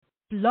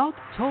Blog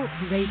Talk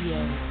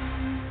Radio.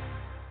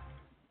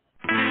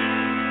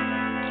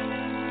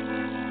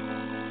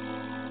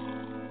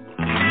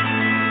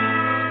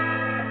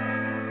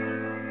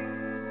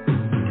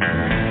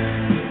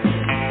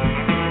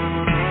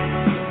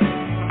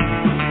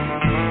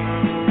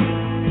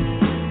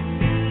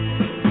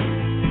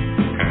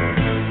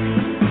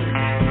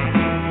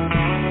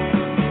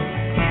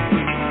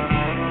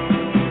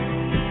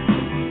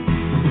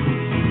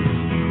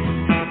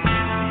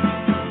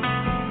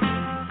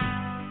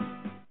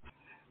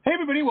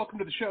 Welcome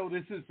to the show.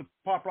 This is the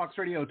Pop Rocks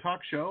Radio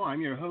Talk Show.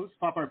 I'm your host,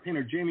 pop art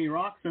painter Jamie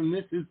Rocks, and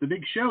this is the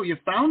big show. You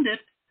found it.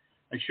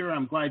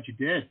 I'm glad you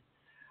did.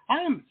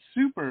 I am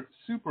super,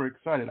 super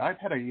excited. I've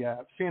had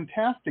a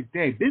fantastic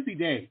day, busy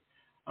day.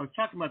 I was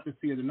talking about this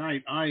the other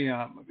night.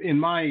 In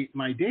my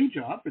day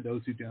job, for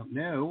those who don't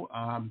know,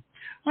 I'm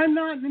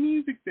not in the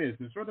music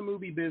business or the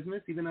movie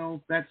business, even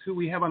though that's who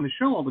we have on the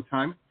show all the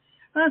time.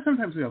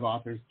 Sometimes we have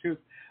authors too.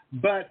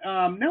 But,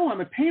 no,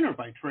 I'm a painter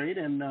by trade,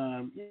 and,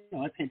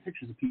 I paint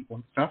pictures of people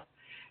and stuff.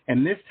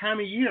 And this time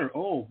of year,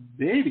 oh,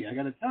 baby, I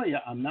got to tell you,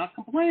 I'm not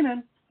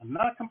complaining.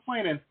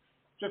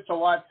 Just a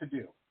lot to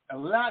do.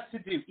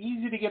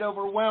 Easy to get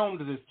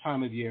overwhelmed this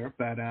time of year,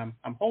 but I'm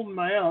holding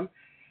my own.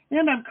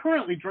 And I'm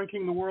currently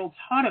drinking the world's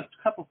hottest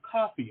cup of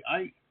coffee.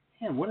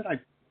 What did I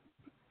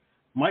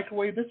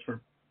microwave this for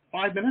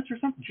 5 minutes or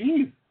something?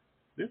 Jeez,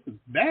 this is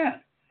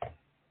bad.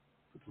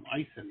 Put some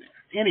ice in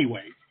there.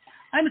 Anyway.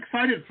 I'm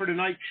excited for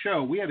tonight's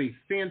show. We have a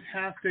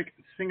fantastic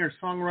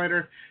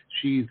singer-songwriter.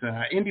 She's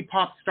an indie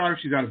pop star.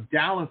 She's out of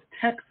Dallas,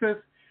 Texas.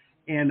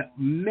 And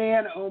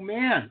man, oh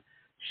man,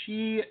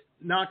 she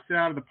knocks it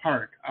out of the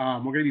park.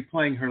 We're going to be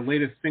playing her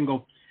latest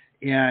single,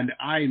 and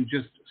I am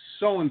just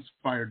so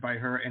inspired by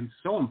her and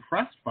so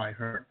impressed by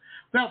her.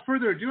 Without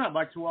further ado, I'd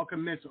like to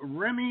welcome Miss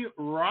Remy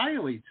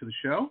Reilly to the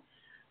show.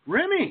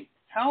 Remy,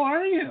 how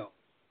are you?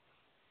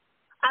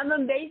 I'm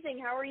amazing.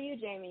 How are you,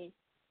 Jamie?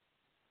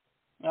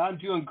 I'm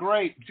doing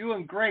great.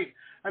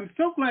 I'm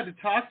so glad to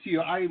talk to you.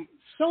 I'm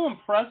so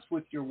impressed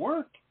with your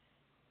work.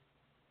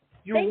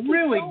 You're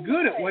really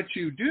good at what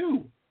you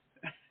do.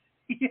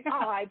 Yeah,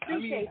 oh, I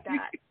appreciate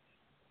that.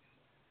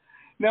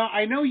 Now,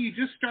 I know you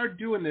just started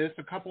doing this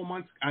a couple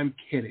months. I'm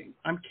kidding.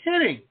 I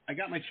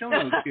got my show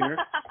notes here.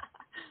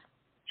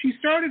 She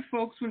started,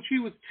 folks, when she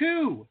was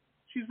 2.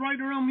 She's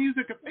writing her own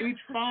music at age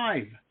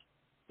 5.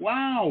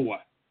 Wow.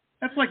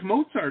 That's like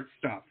Mozart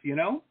stuff, you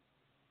know?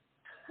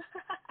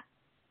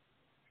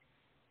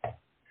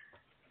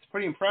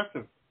 Pretty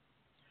impressive.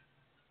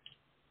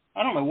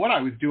 I don't know what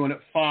I was doing at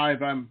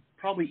 5. I'm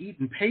probably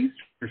eating paste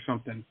or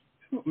something.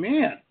 Oh,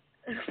 man.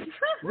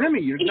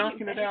 Remy, you're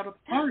knocking it out of the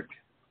park.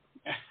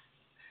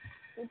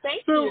 Well,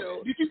 thank you.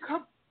 So, did you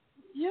come...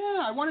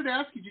 Yeah, I wanted to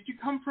ask you, did you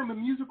come from a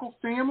musical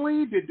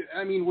family?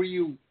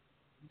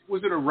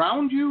 Was it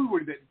around you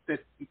that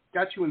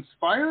got you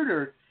inspired,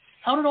 or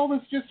how did all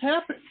this just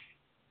happen?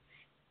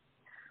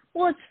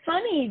 Well, it's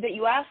funny that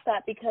you asked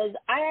that, because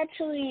I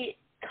actually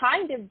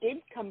kind of did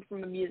come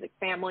from a music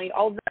family,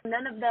 although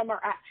none of them are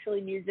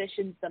actually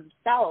musicians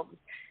themselves.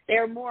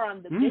 They're more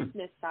on the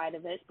business side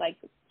of it. Like,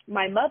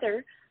 my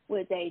mother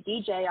was a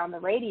DJ on the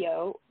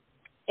radio,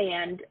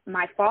 and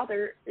my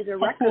father is a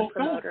record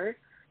promoter,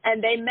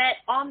 and they met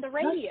on the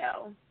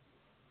radio.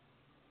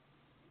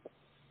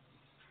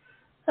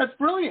 That's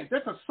brilliant.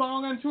 That's a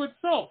song unto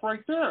itself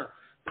right there.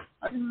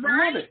 I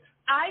love it.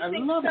 I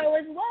think so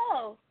as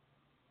well.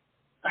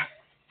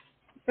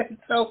 And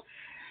so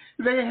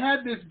they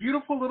had this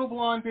beautiful little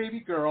blonde baby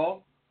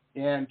girl,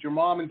 and your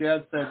mom and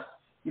dad said,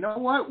 you know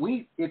what,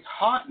 it's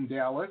hot in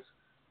Dallas.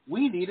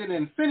 We need an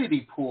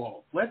infinity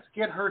pool. Let's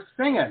get her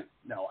singing.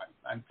 No,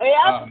 I'm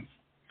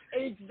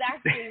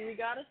exactly. We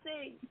got to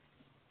sing.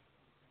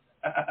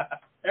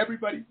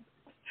 Everybody.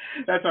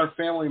 That's our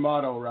family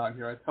motto around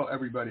here. I tell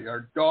everybody,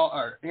 our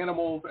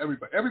animals,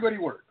 everybody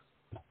works.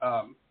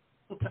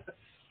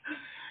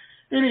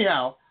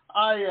 Anyhow,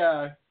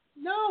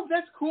 no,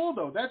 that's cool,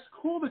 though. That's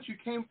cool that you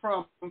came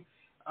from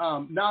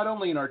not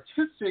only an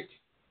artistic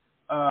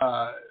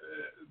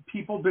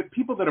people, but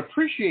people that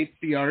appreciate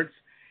the arts,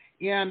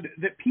 and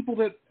that people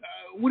that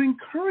would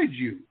encourage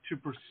you to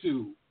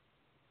pursue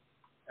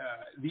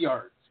the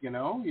arts,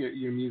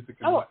 your music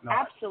and whatnot.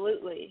 Oh,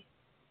 absolutely.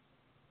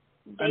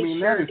 That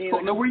is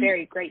cool. Now,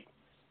 very great.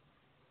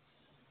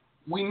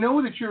 We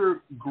know that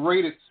you're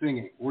great at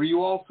singing. Were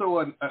you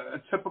also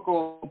a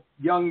typical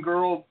young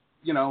girl,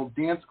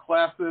 dance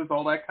classes,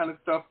 all that kind of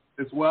stuff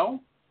as well?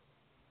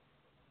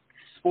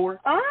 Sport?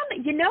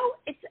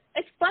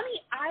 It's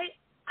funny.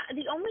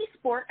 The only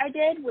sport I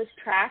did was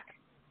track,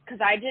 because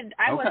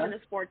I wasn't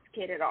a sports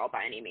kid at all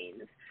by any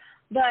means.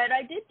 But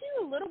I did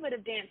do a little bit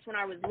of dance when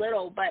I was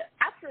little. But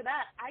after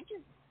that, I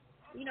just,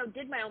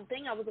 did my own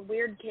thing. I was a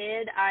weird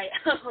kid.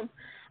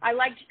 I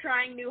liked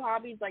trying new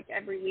hobbies like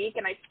every week,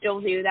 and I still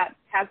do. That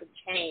hasn't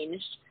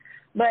changed.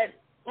 But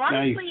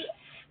honestly,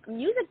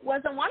 music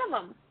wasn't one of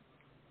them.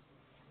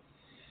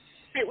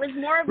 It was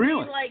more of me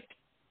like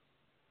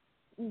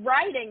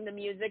writing the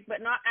music,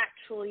 but not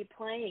actually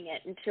playing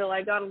it until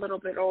I got a little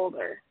bit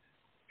older.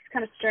 It's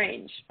kind of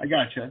strange. I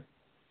gotcha.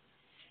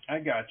 I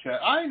gotcha.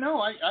 I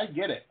know. I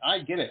get it. I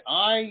get it.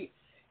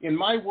 In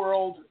my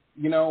world,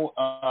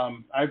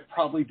 I've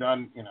probably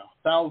done,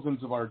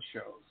 thousands of art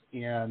shows.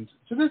 And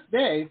to this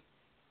day,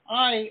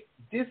 I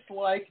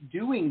dislike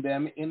doing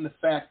them in the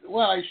fact,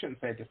 well, I shouldn't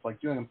say I dislike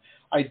doing them.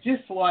 I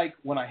dislike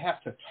when I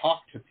have to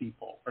talk to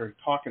people or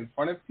talk in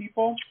front of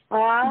people.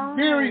 I'm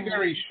very,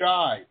 very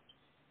shy.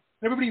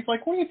 Everybody's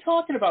like, what are you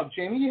talking about,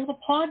 Jamie? You have a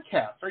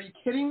podcast. Are you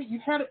kidding me?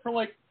 You've had it for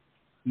like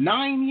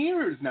 9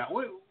 years now.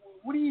 What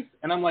do you?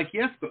 And I'm like,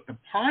 yes, but the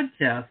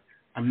podcast,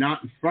 I'm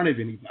not in front of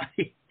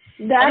anybody.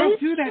 I don't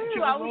do that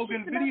Joe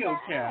Rogan video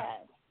cast.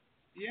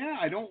 Yeah,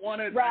 I don't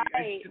want to.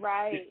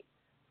 Right.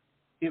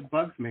 It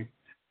bugs me.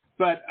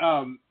 But,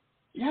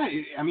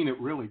 it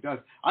really does.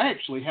 I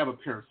actually have a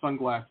pair of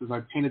sunglasses.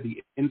 I painted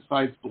the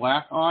insides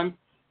black on.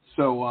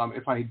 So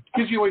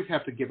because you always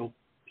have to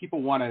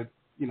people want to,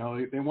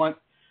 they want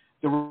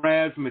the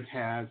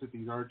razzmatazz at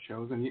these art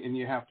shows, and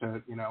you have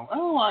to,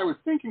 I was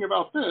thinking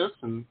about this,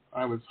 and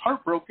I was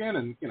heartbroken,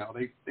 and,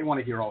 they want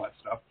to hear all that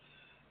stuff.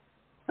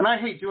 And I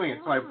hate doing it,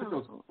 so I put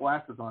those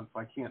glasses on so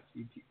I can't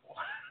see people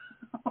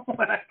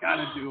when I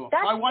gotta do them.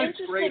 That's My wife's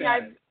great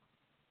at it.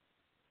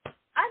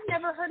 I've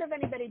never heard of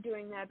anybody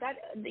doing that.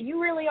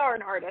 You really are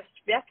an artist.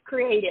 That's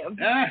creative.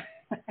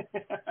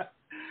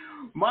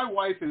 My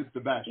wife is the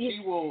best.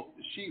 She will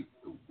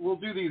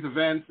do these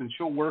events, and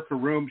she'll work her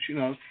room,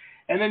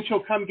 and then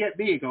she'll come get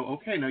me and go,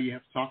 okay, now you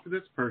have to talk to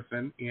this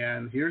person,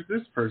 and here's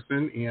this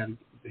person, and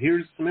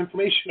here's some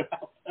information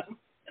about them,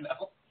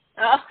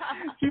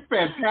 She's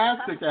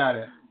fantastic at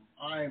it.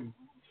 I'm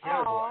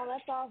terrible. Oh,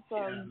 that's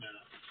awesome.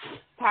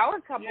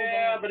 Power couple.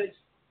 Yeah, but it's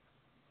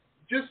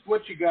just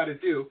what you got to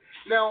do.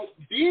 Now,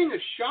 being a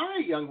shy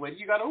young lady,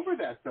 you got over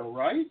that, though,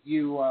 right?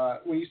 You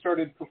when you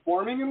started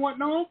performing and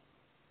whatnot?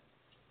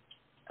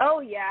 Oh,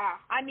 yeah.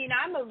 I mean,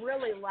 I'm a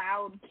really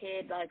loud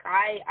kid. Like,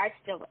 I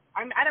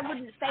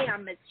wouldn't say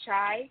I'm as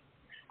shy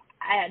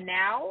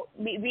now,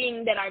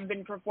 being that I've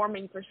been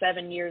performing for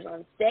 7 years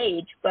on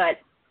stage, but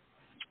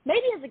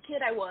maybe as a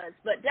kid I was,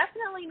 but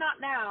definitely not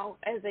now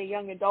as a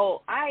young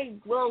adult. I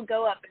will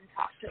go up and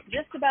talk to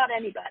just about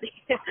anybody.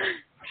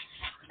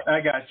 I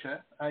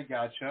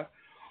gotcha.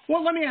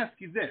 Well, let me ask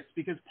you this,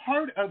 because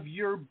part of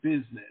your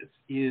business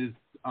is,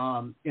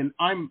 and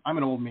I'm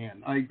an old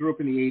man. I grew up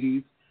in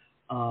the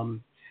 80s,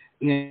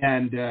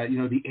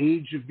 the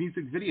age of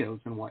music videos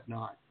and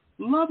whatnot.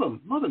 Love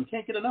them,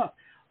 can't get enough.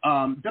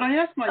 Then I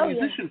asked my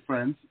musician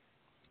friends,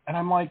 and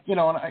I'm like,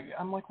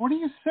 I'm like, where do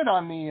you sit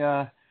on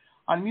the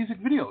on music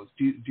videos?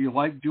 Do you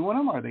like doing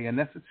them? Are they a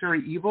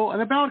necessary evil?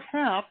 And about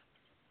half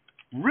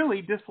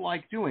really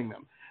dislike doing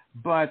them,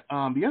 but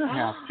the other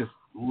half just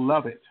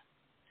love it.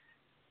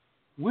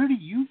 Where do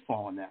you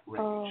fall in that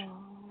range?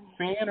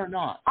 Fan or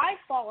not? I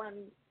fall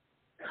in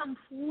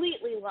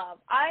completely love.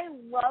 I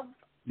love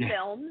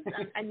films,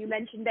 and you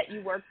mentioned that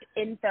you worked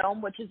in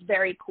film, which is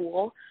very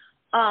cool.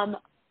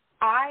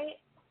 I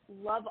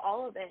love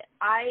all of it.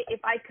 If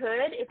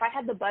I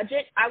had the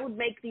budget, I would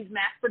make these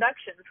mass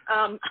productions.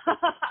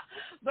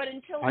 But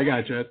until I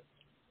gotcha.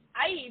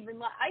 I even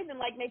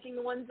like making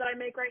the ones that I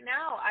make right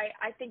now.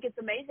 I think it's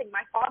amazing.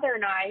 My father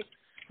and I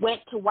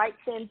went to White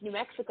Sands, New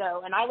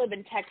Mexico, and I live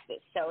in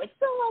Texas, so it's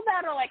still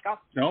about a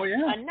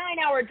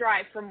 9-hour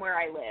drive from where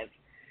I live.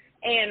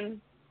 And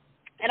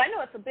I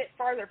know it's a bit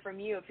farther from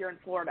you if you're in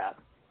Florida,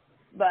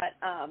 but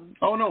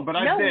but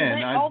I've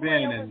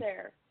been over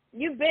there.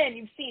 You've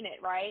seen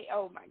it, right?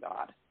 Oh my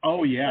God.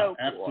 Oh yeah, so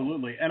cool.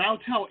 Absolutely. And I'll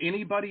tell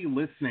anybody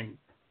listening,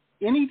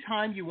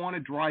 anytime you want to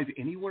drive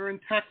anywhere in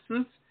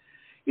Texas,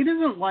 it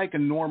isn't like a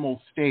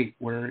normal state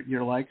where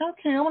you're like,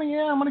 okay, I'm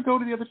gonna go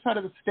to the other side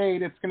of the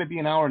state. It's gonna be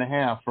an hour and a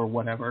half or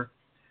whatever.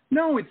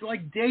 No, it's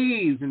like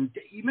days and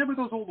you remember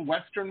those old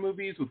Western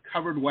movies with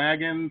covered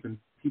wagons and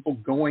people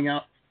going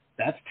out?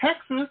 That's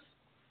Texas.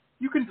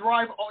 You can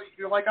drive.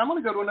 You're like, I'm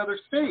gonna go to another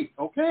state.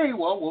 Okay,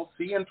 well, we'll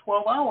see you in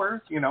 12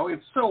 hours.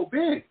 It's so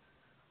big.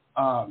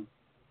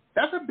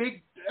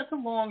 That's a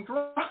long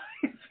drive.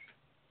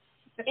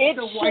 It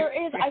sure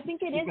is. I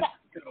think it is.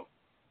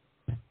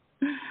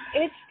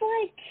 It's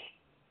like,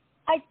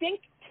 I think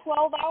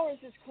 12 hours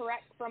is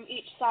correct from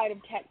each side of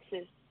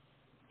Texas.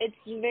 It's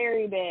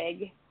very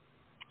big.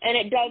 And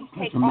it does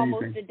take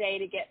almost a day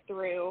to get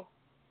through.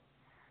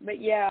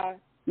 But yeah.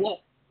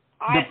 Well,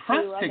 the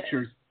press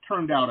pictures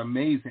turned out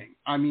amazing.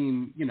 I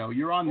mean,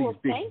 you're on these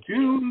big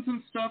dunes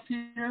and stuff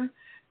here.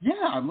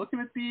 Yeah, I'm looking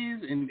at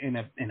these in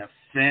a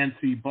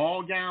fancy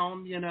ball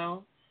gown,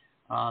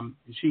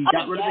 She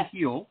got rid of the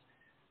heel.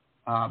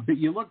 But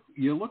you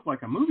look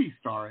like a movie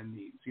star in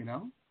these,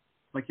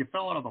 like you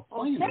fell out of a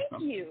plane or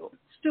something. Thank you.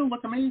 Still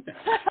look amazing.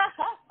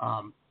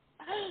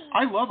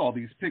 I love all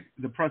these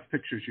the press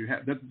pictures you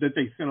have that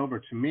they sent over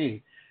to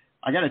me.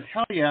 I got to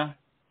tell you,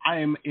 I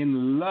am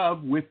in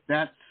love with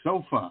that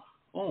sofa.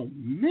 Oh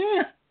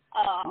man,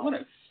 what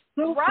a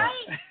sofa!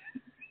 Right?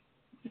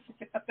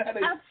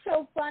 That's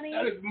so funny.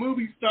 That is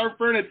movie star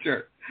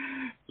furniture.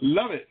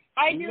 Love it.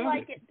 I do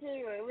like it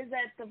too. It was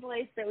at the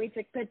place that we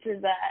took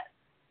pictures at.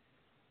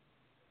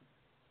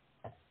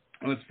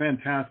 Oh, it's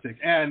fantastic.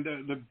 And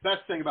the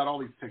best thing about all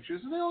these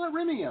pictures is they all have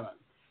Remy in them.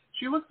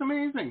 She looks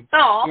amazing.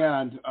 Oh.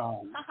 And,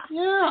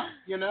 yeah,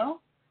 you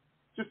know,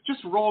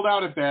 just rolled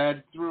out of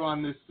bed, threw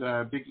on this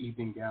big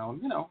evening gown,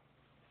 you know,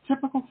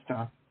 typical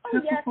stuff. Oh,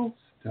 typical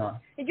stuff.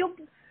 You'll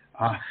be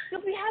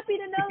happy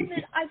to know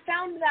that I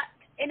found that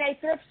in a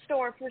thrift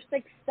store for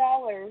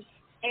 $6,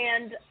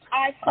 and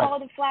I saw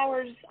the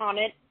flowers on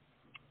it.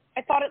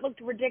 I thought it looked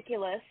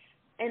ridiculous,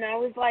 and I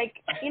was like,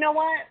 you know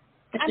what?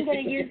 I'm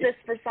going to use this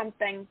for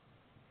something.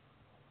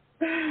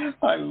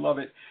 I love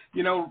it.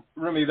 You know,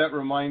 Remy, that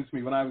reminds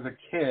me when I was a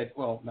kid,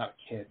 well, not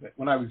a kid, but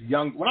when I was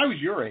young, when I was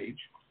your age,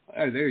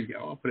 there you go,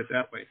 I'll put it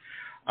that way.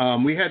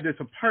 We had this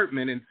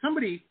apartment, and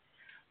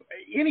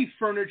any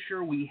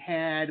furniture we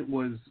had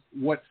was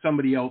what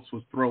somebody else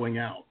was throwing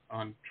out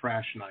on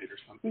trash night or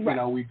something. Right.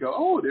 You know, we'd go,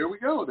 oh, there we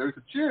go, there's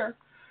a chair,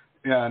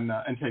 and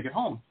take it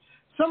home.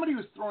 Somebody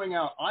was throwing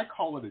out, I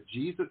called it a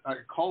Jesus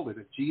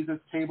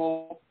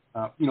table,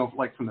 you know,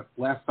 like from the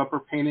Last Supper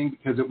painting,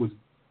 because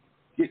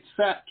it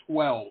sat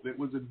 12. It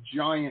was a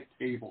giant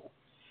table.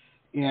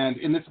 And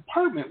in this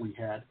apartment we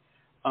had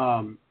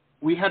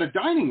a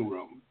dining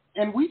room,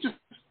 and we just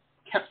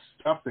kept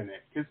stuff in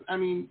it. Because, I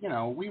mean, you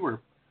know, we were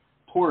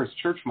poor as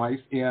church mice,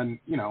 and,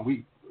 you know,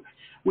 we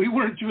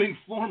weren't doing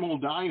formal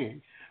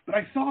dining. But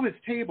I saw this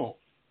table,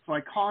 so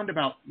I conned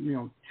about,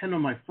 10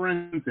 of my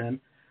friends in,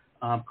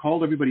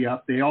 called everybody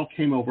up. They all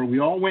came over. We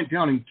all went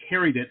down and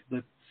carried it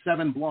the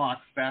 7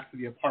 blocks back to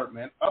the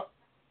apartment, up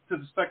to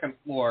the second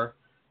floor,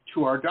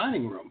 to our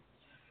dining room.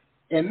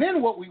 And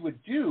then what we would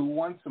do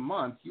once a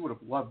month, you would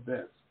have loved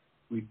this.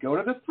 We'd go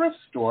to the thrift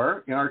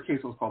store. In our case,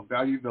 it was called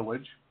Value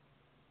Village.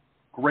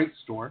 Great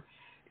store.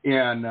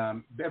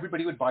 And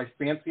everybody would buy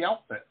fancy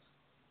outfits,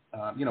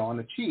 on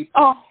the cheap.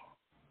 Oh.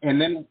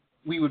 And then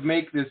we would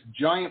make this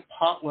giant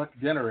potluck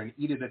dinner and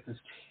eat it at this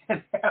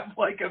and have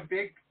like a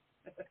big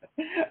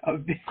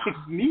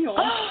meal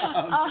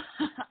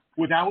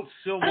without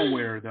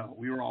silverware, though.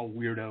 We were all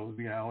weirdos,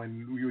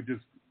 and we would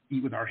just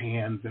eat with our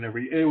hands and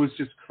everything. It was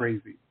just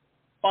crazy.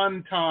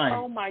 Fun time.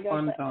 Oh, my God.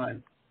 Fun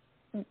time.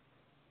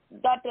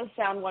 That does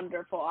sound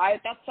wonderful.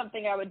 That's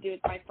something I would do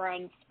with my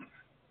friends.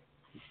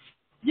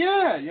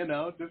 Yeah,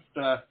 just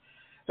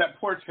that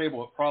poor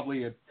table. It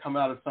probably had come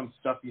out of some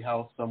stuffy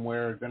house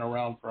somewhere, had been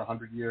around for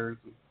 100 years,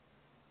 and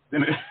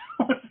then it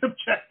was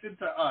subjected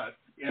to us,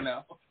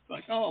 It's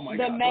like, oh, my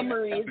God. The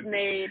memories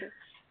made.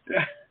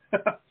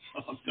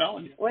 I'm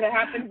telling you. What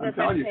happens if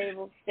that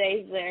table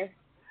stays there?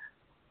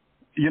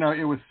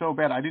 It was so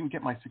bad. I didn't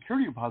get my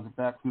security deposit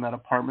back from that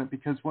apartment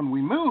because when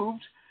we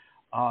moved,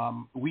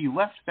 we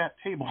left that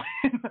table.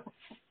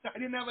 I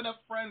didn't have enough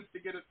friends to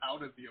get it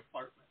out of the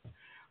apartment.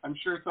 I'm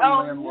sure some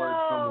landlord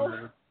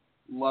somewhere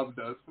loved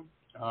us.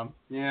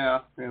 Yeah,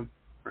 it's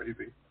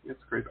crazy. It's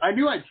crazy. I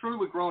knew I'd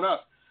truly grown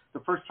up the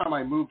first time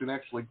I moved and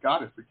actually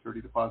got a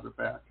security deposit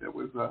back. It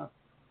was,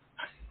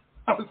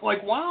 I was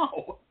like,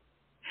 wow.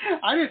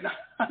 I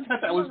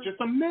thought that was just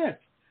a myth.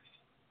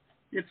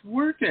 It's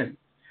working.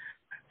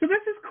 So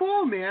this is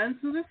cool, man.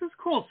 So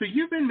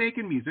you've been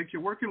making music.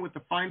 You're working with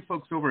the fine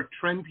folks over at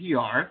Trend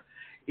PR,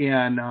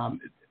 and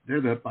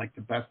they're the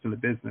best in the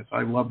business.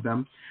 I love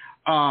them.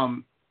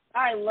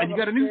 I love them. And you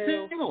got a new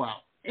too. single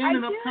out and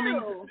an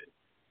upcoming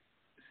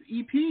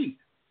EP.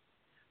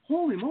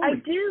 Holy moly! I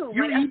do.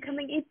 My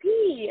upcoming EP.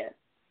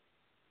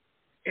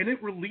 And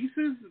it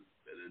releases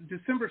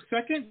December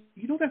 2nd.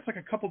 That's like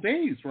a couple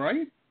days,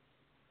 right?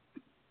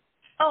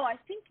 Oh, I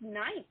think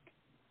 9th.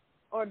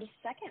 Or the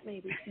 2nd,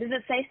 maybe. Does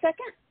it say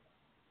 2nd?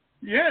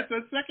 Yeah, it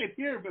says 2nd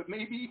here, but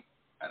maybe,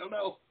 I don't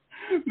know.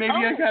 Maybe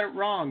I got it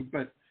wrong,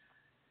 but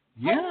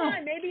yeah. Oh, my,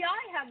 maybe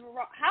I have it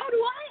wrong. How do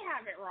I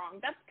have it wrong?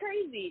 That's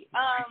crazy.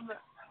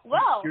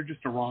 Well. You're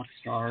just a rock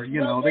star.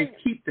 They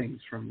keep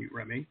things from you,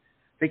 Remy.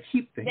 They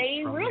keep things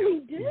They from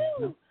really you.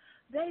 do.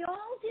 They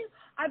all do.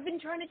 I've been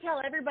trying to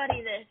tell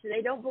everybody this.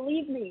 They don't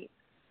believe me.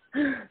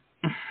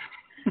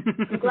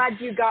 I'm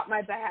glad you got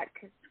my back.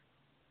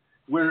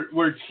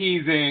 We're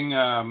teasing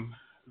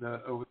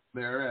over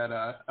there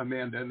at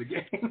Amanda and the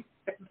gang.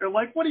 They're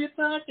like, "What are you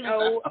talking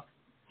about?"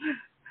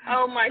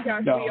 Oh my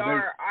gosh, no, we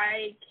are.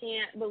 I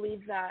can't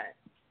believe that.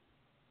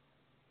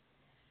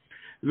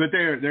 But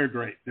they're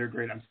great. They're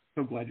great. I'm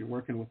so glad you're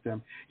working with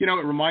them. It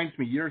reminds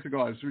me. Years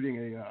ago, I was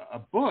reading a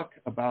book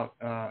about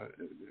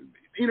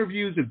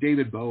interviews of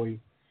David Bowie,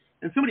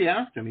 and somebody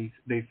asked him.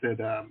 They said,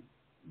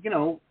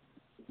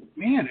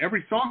 man,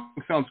 every song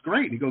sounds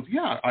great. And he goes,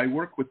 yeah, I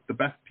work with the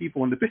best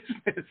people in the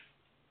business.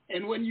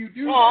 And when you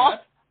do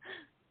that,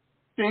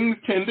 things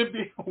tend to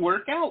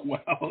work out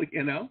well,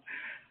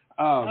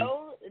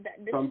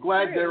 So I'm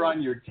glad they're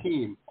on your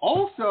team.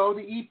 Also,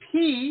 the EP,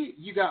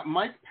 you got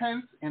Mike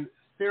Pence and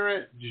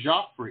Sarah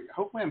Joffrey.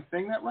 Hopefully I'm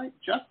saying that right.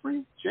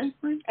 Jeffrey?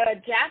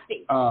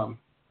 Jaffe.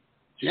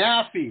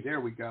 Jaffe.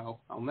 There we go.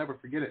 I'll never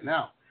forget it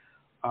now.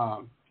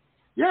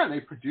 Yeah, they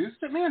produced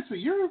it. Man, so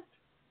you're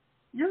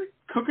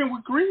cooking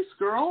with grease,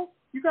 girl.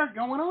 You got it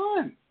going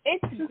on. This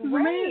is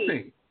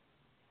amazing.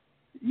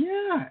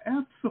 Yeah,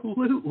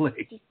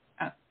 absolutely.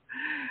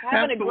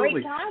 Having a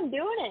great time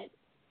doing it.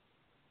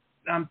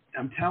 I'm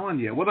telling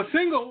you. Well, the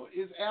single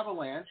is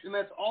Avalanche, and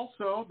that's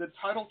also the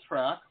title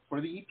track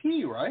for the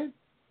EP, right?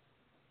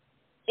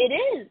 It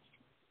is.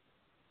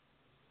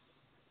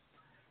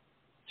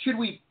 Should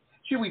we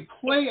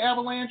play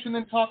Avalanche and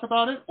then talk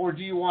about it, or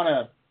do you want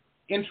to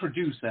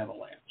introduce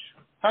Avalanche?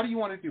 How do you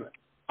want to do it?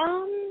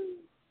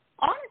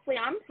 Honestly,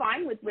 I'm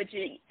fine with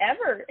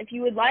whichever. If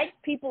you would like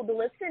people to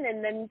listen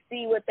and then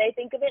see what they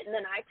think of it, and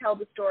then I tell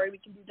the story, we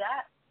can do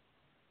that.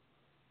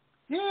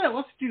 Yeah,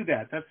 let's do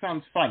that. That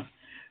sounds fun.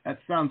 That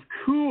sounds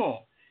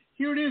cool.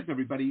 Here it is,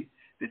 everybody.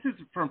 This is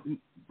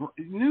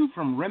new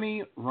from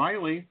Remy,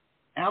 Reilly,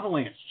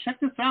 Avalanche. Check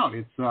this out.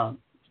 It's I'm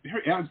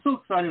so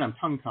excited. I'm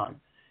tongue-tied.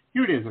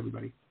 Here it is,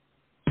 everybody.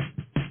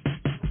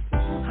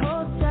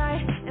 Hold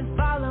tight and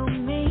follow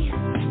me.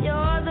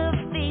 You're the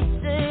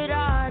featured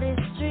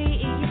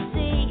artistry. You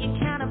see, you're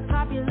kind of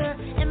popular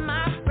in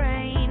my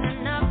brain,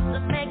 enough to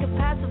make a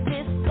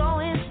pacifist go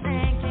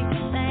insane, can't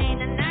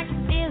contain, and I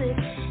can feel it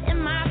in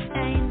my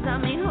veins. I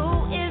mean,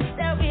 who is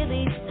there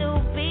really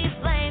to be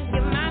blamed?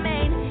 You're my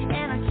main,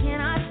 and I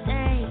cannot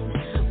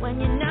stand when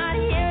you're not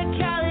here.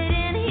 Call it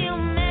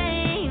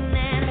inhumane,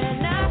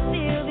 and I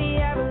feel the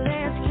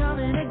avalanche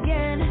coming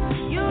again.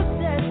 You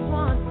said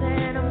once,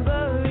 and I'm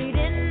buried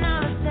in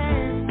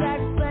nonsense. I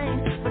explain,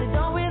 but I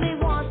don't really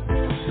want to.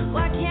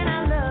 Why can't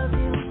I love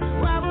you?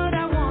 Why would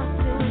I want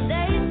to?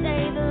 They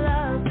say the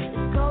love is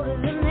colder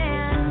than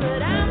man,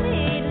 but I'm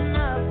heating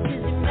up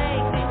 'cause you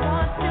make me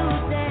want to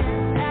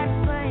dance. I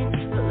explain,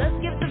 but let's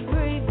skip the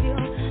preview.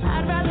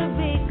 I'd rather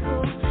be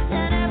cool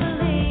than ever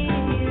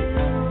leave you.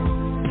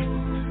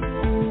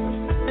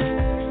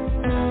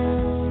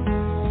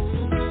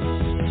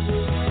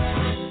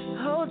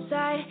 Hold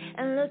tight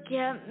and look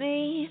at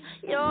me.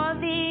 You're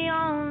the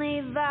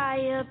only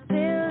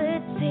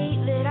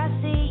viability that I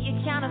see.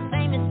 You're kind of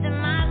famous in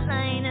my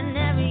lane, and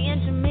every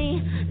inch of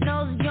me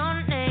knows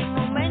your name.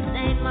 Will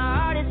maintain my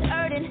heart is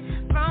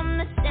hurting from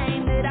the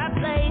shame that I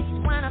placed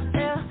when I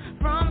fell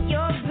from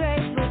your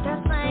grace. But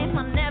that flame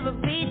I'll never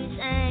be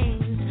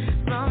changed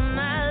from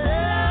my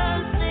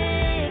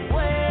lovesick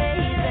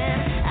ways,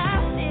 and I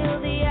feel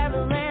the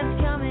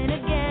avalanche coming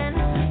again.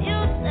 You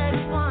said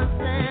it once,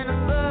 and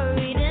I'm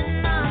buried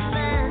in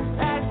nonsense.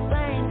 I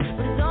explain,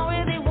 but I don't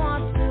really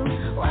want to.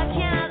 Why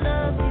can't I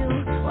love you?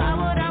 Why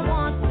would I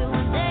want to?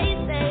 They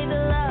say the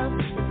love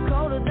is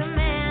colder than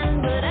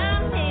man, but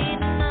I'm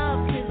heating up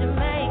 'cause you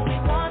make me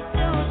want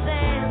to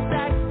dance.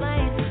 I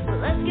explain, but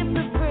let's skip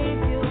the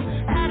preview.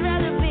 I'd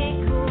rather be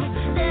cool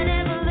than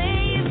ever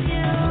leave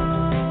you.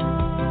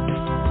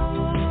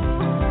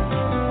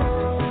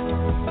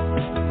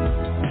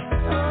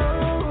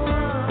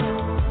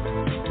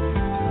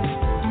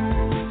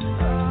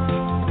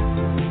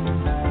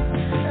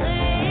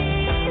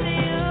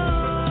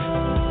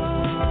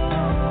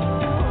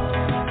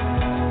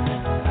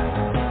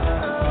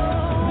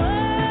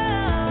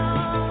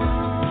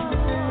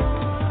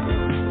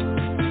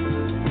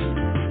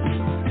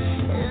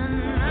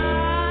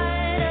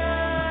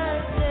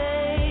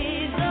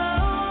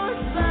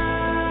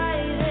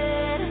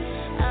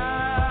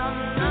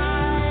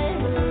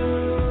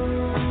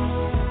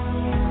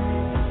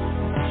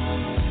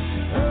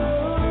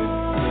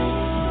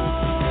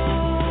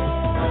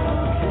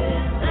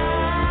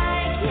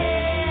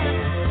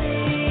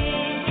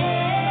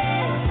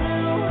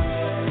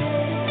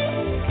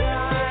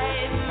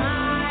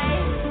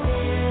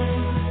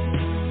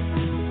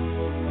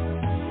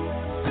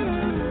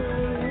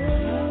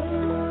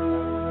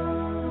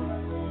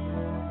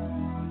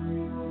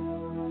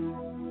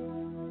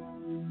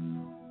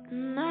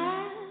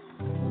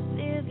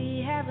 Feel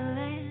the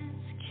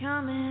avalanche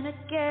coming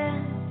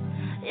again.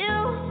 You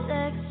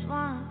sex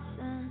once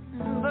and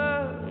I'm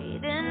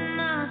buried in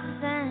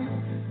nonsense.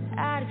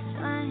 I'd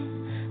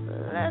explain, but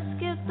let's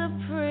skip the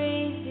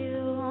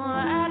preview.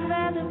 I'd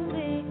rather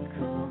be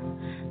cool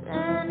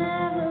than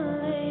ever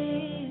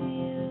leave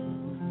you.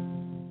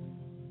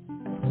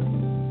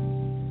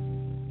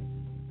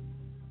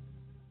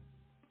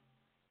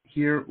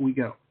 Here we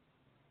go.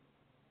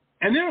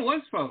 And there it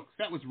was, folks.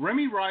 That was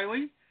Remy,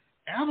 Reilly,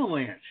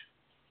 Avalanche.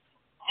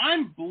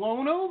 I'm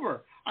blown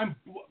over. I'm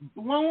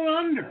blown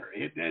under.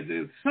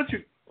 It's such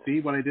a... See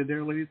what I did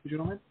there, ladies and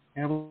gentlemen?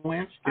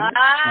 Avalanche. Get it?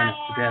 I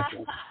know, that's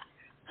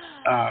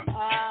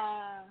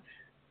right.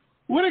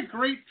 What a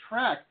great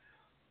track.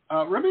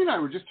 Remy and I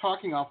were just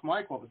talking off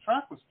mic while the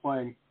track was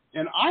playing,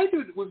 and I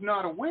was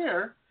not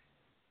aware.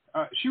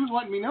 She was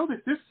letting me know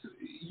that this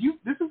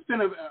has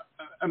been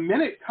a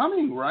minute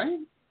coming, right?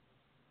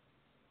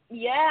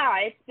 Yeah,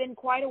 it's been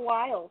quite a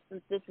while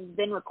since this has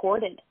been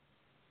recorded.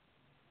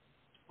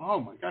 Oh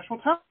my gosh!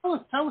 Well,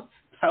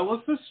 tell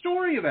us the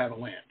story of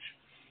Avalanche.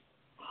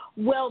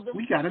 Well,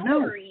 we gotta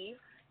know.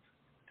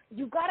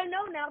 You gotta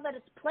know now that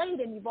it's played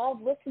and you've all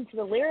listened to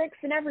the lyrics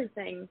and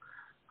everything.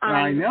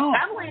 I know.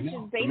 Avalanche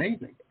is basically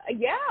amazing.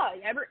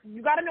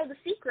 You gotta know the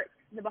secrets,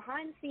 the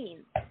behind the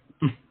scenes.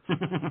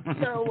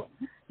 So,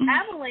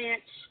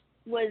 Avalanche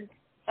was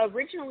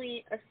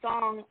originally a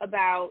song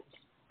about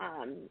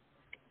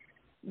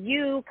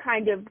you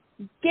kind of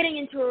getting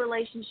into a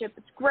relationship,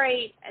 it's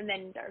great, and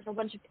then there's a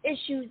bunch of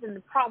issues and the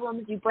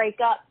problems, you break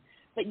up,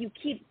 but you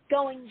keep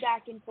going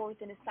back and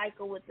forth in a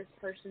cycle with this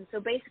person. So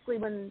basically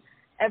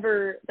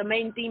whenever the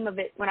main theme of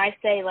it, when I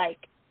say,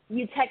 like,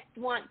 you text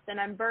once and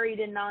I'm buried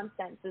in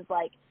nonsense, is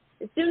like,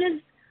 as soon as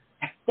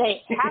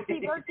they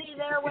happy birthday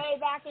their way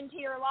back into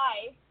your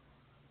life,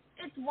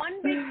 it's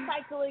one big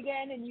cycle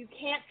again, and you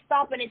can't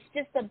stop, and it's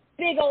just a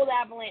big old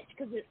avalanche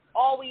because it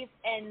always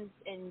ends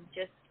in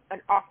just an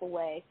awful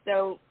way.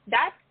 So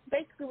that's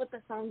basically what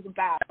the song's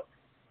about.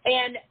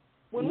 And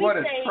when we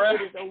say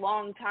it is a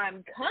long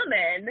time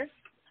coming,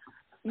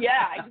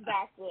 yeah,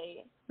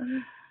 exactly.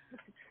 It's a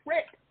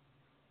trip.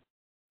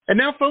 And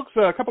now, folks,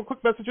 a couple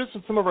quick messages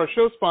from some of our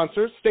show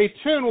sponsors. Stay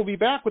tuned. We'll be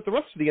back with the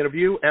rest of the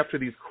interview after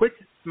these quick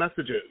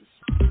messages.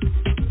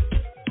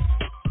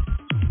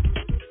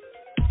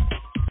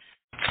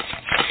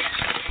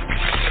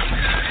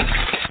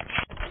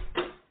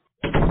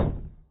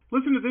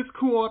 Listen to this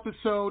cool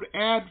episode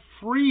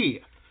ad-free.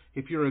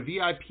 If you're a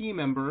VIP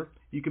member,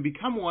 you can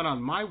become one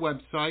on my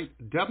website,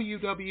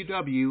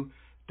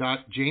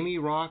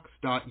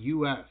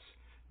 www.jamierocks.us,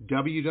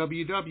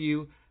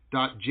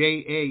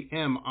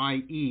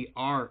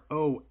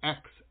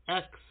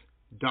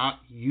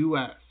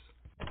 www.jamieroxx.us.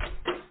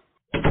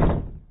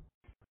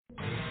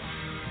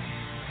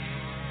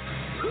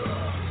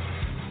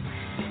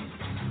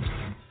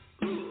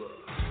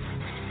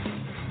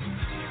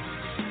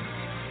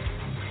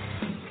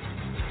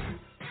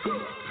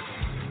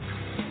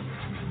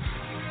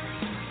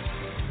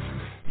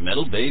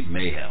 Metal Babe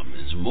Mayhem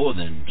is more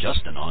than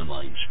just an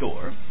online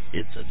store,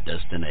 it's a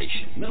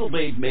destination.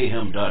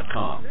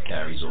 MetalBabeMayhem.com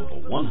carries over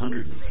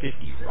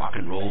 150 rock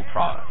and roll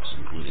products,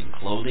 including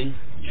clothing,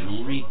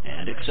 jewelry,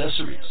 and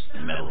accessories.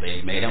 Metal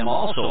Babe Mayhem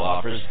also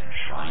offers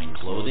shrine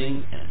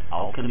clothing and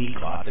alchemy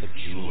gothic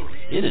jewelry.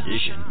 In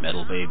addition,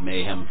 Metal Babe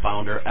Mayhem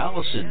founder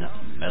Allison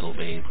Metal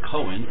Babe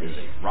Cohen is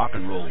a rock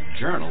and roll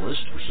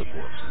journalist who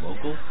supports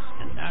local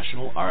and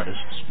national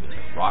artists with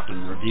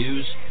rockin'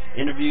 reviews,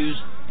 interviews,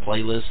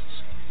 playlists,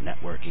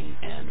 networking,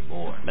 and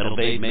more. Metal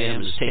Babe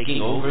Mayhem is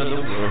taking over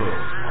the world,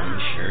 one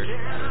shirt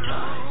at a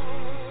time.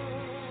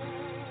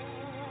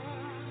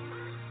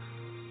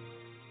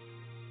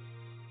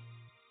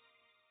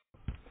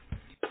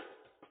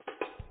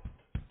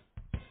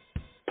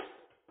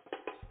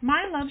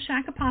 My Love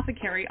Shack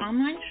Apothecary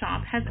online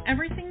shop has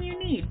everything you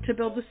need to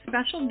build a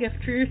special gift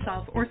for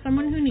yourself or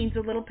someone who needs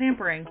a little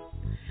pampering.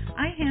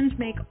 I hand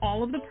make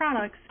all of the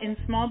products in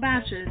small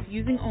batches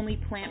using only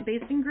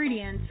plant-based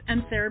ingredients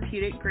and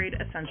therapeutic-grade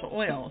essential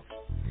oils.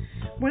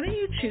 Whether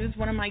you choose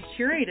one of my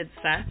curated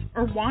sets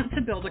or want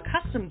to build a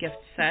custom gift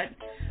set,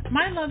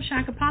 My Love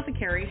Shack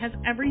Apothecary has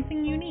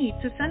everything you need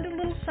to send a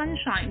little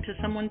sunshine to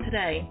someone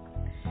today.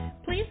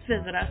 Please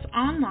visit us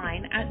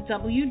online at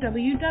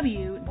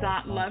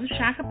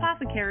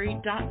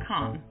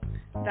www.loveshackapothecary.com.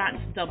 That's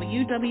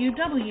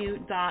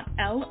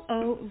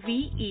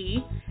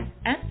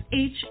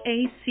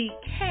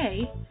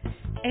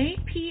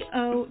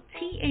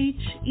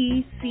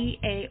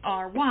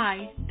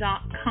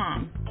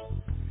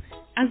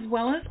as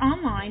well as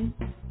online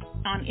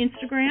on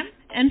Instagram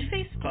and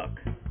Facebook.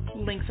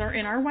 Links are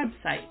in our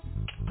website.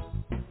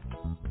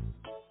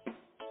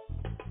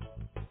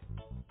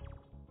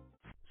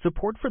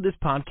 Support for this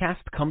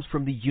podcast comes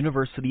from the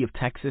University of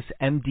Texas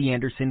MD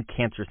Anderson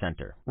Cancer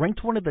Center,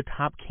 ranked one of the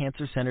top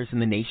cancer centers in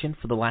the nation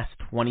for the last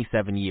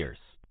 27 years.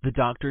 The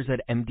doctors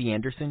at MD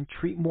Anderson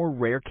treat more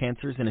rare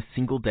cancers in a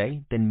single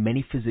day than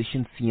many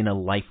physicians see in a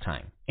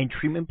lifetime, and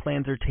treatment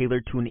plans are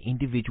tailored to an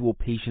individual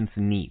patient's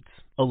needs,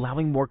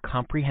 allowing more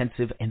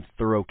comprehensive and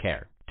thorough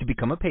care. To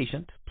become a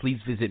patient, please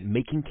visit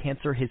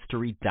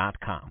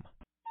makingcancerhistory.com.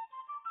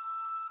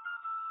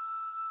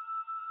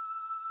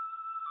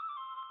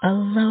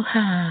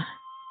 Aloha.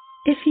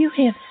 If you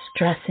have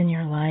stress in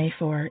your life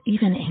or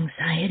even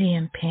anxiety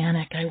and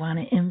panic, I want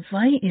to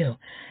invite you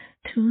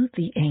to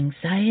the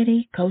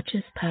Anxiety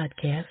Coaches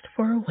Podcast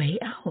for a way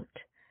out.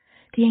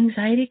 The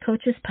Anxiety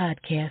Coaches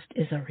Podcast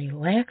is a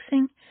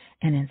relaxing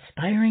and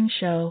inspiring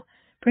show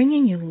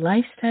bringing you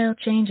lifestyle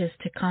changes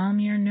to calm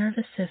your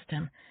nervous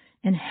system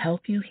and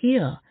help you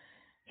heal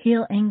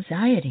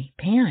anxiety,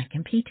 panic,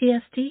 and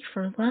PTSD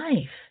for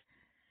life.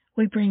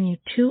 We bring you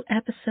 2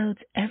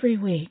 episodes every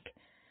week.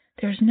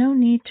 There's no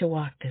need to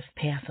walk this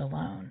path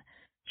alone.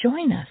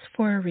 Join us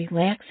for a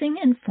relaxing,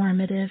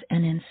 informative,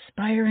 and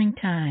inspiring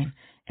time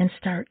and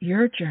start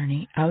your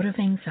journey out of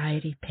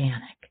anxiety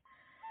panic.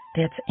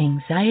 That's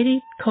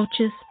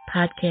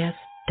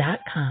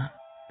anxietycoachespodcast.com.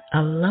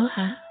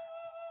 Aloha.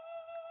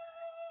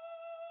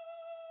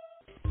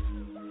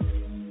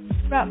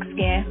 Rocks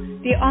Gear,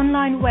 the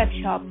online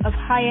webshop of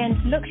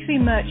high-end luxury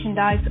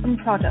merchandise and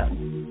products,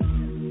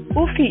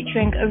 all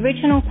featuring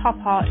original pop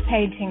art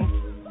paintings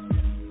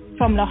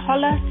from La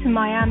Jolla to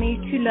Miami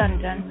to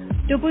London.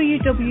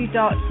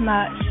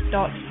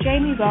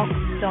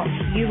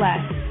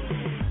 www.merch.jamierocks.us.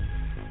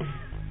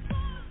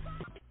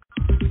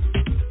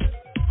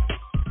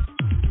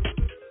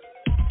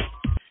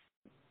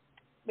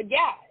 But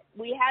yeah,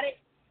 we had it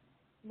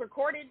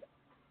recorded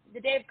the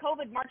day of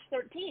COVID, March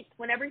 13th,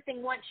 when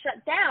everything went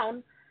shut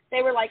down,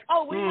 they were like,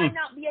 oh, we might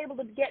not be able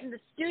to get in the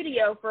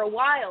studio for a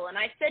while. And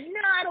I said, no,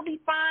 it'll be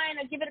fine.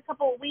 I'll give it a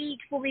couple of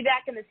weeks. We'll be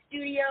back in the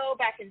studio,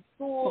 back in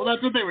school. Well,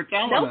 that's what they were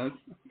telling us.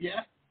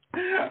 Yeah.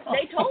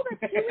 They told us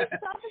 2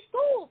 weeks off of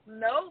school.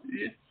 Nope.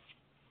 Yeah.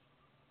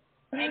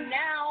 And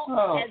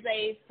now, as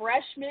a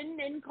freshman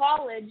in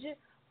college,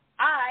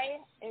 I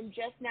am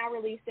just now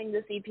releasing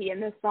this EP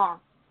and this song.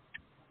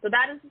 So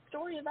that is the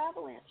story of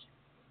Avalanche.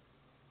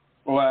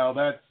 Wow,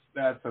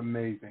 that's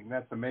amazing.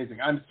 That's amazing.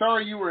 I'm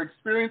sorry you were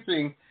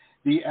experiencing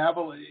the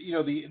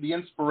the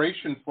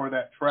inspiration for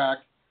that track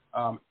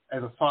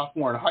as a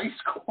sophomore in high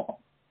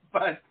school,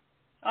 but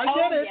I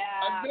get it.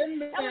 Yeah. I've been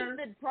there. That was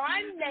the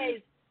prime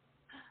days.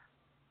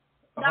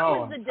 That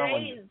was the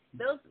days.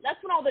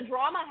 That's when all the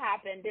drama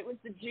happened. It was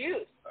the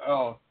juice.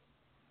 Oh,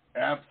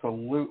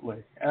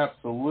 absolutely,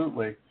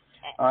 absolutely.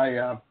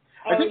 I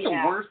think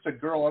the worst a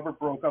girl ever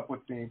broke up with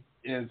me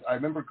is I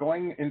remember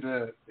going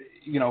into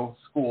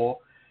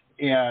school,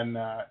 and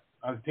I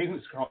was dating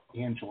this girl,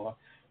 Angela,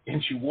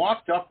 and she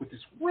walked up with this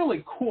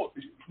really cool.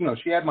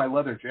 She had my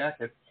leather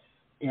jacket,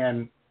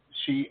 and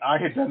I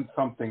had done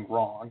something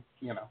wrong.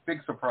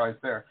 Big surprise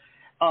there.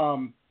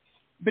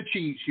 But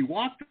she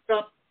walked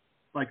up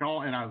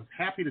and I was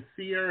happy to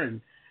see her,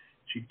 and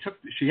she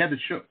had the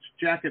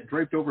jacket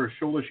draped over her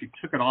shoulder. She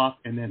took it off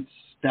and then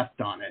stepped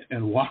on it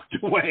and walked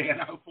away,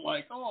 and I was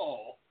like,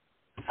 oh.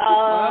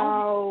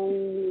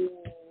 Oh.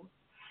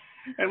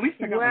 At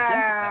least I got my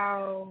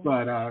jacket back.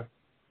 But at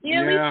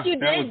least you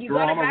did. You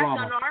got it back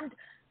unarmed.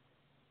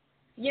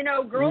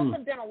 Girls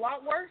have done a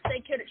lot worse.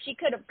 She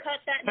could have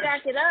cut that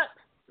jacket up.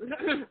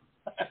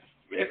 That's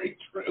very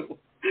true.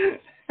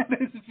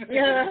 That is very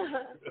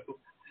true.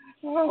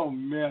 Oh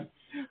man.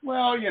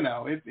 Well,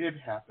 it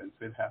happens.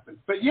 It happens.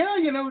 But yeah,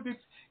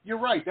 you're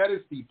right. That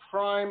is the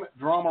prime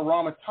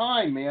drama-rama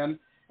time, man.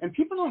 And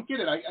people don't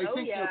get it. I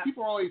think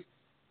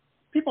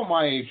people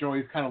my age are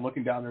always kind of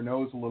looking down their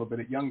nose a little bit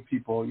at young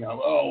people. They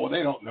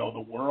don't know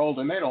the world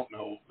and they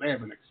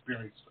haven't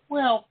experienced it.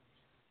 Well,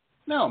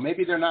 no,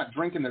 maybe they're not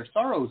drinking their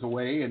sorrows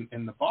away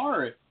in the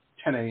bar at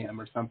 10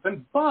 a.m. or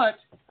something. But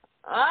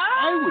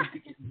I would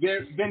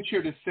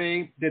venture to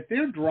say that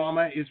their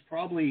drama is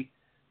probably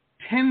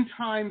 10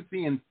 times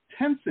the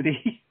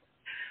intensity,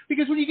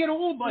 because when you get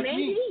old like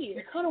me,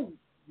 you're kind of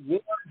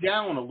worn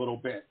down a little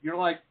bit. You're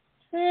like,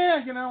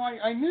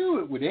 I knew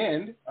it would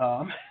end.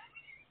 Kind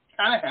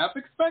of half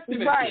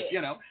expected it.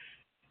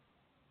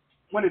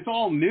 When it's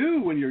all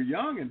new, when you're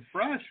young and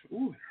fresh,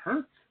 it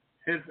hurts.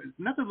 It's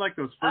nothing like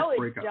those first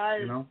breakups.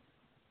 Does.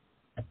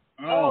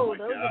 Oh my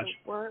those gosh. are the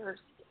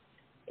worst.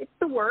 It's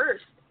the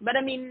worst. But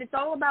I mean, it's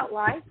all about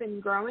life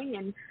and growing,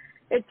 and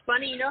it's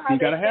funny. How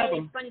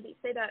it's funny they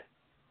say that.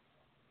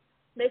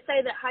 They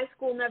say that high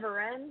school never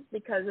ends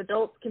because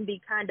adults can be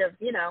kind of,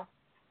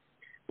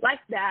 like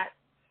that.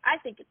 I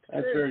think it's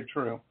true. That's very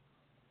true.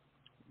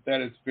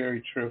 That is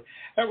very true.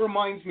 That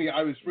reminds me,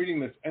 I was reading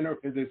this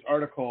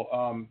article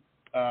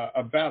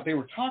about, they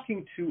were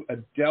talking to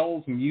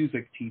Adele's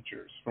music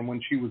teachers from when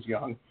she was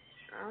young.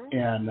 Oh.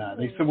 And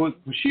they said, was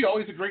she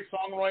always a great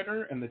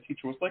songwriter? And the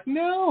teacher was like,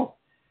 no,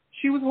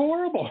 she was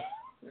horrible.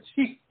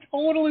 She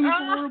totally was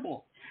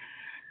horrible.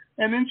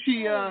 And then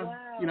she,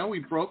 we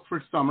broke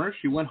for summer.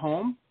 She went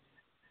home,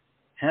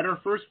 had her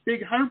first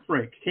big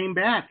heartbreak, came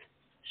back.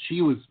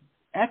 She was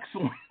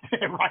excellent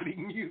at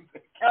writing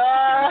music.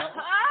 I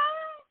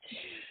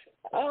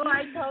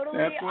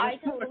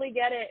totally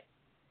get it.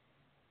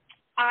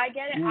 I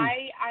get it.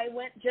 I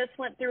went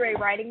through a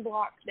writing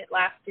block that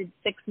lasted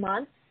 6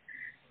 months,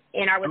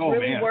 and I was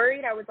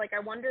worried. I was like, I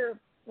wonder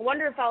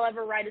if I'll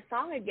ever write a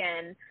song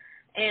again.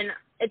 And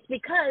it's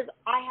because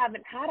I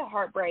haven't had a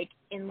heartbreak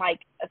in like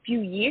a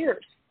few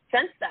years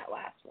since that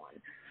last one.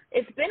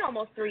 It's been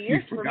almost 3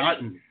 years for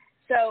me.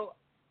 So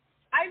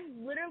I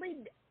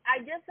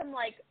guess I'm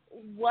like,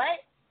 what?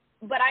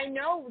 But I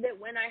know that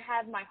when I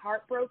had my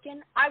heart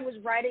broken, I was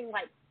writing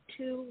like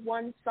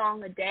 1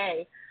 song a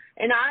day.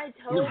 And I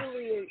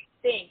totally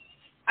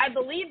I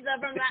believe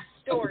that from that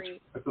story,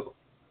 that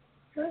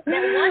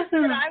once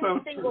that I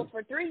was single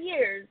for 3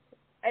 years,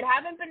 I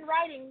haven't been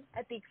writing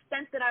at the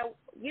extent that I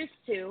used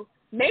to.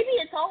 Maybe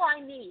it's all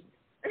I need.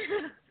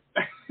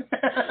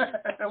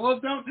 Well,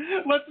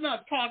 let's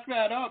not talk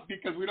that up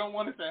because we don't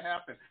want it to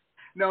happen.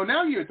 No,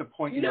 now you're at the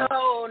point. No.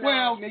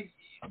 Well,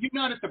 you're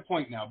not at the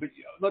point now, but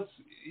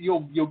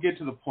you'll get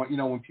to the point.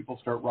 When people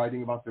start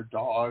writing about their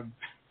dogs,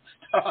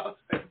 stuff.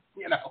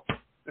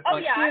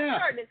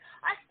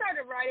 I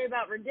started writing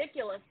about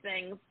ridiculous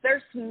things.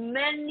 There's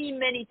many,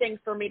 many things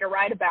for me to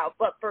write about,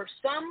 but for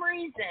some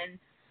reason,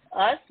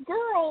 us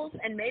girls,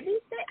 and maybe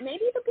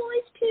the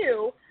boys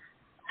too,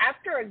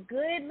 after a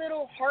good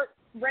little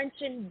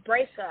heart-wrenching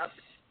breakup,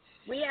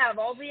 we have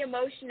all the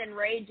emotion and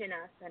rage in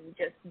us and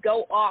just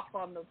go off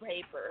on the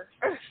paper.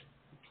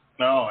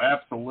 No,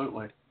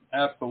 absolutely.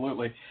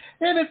 Absolutely.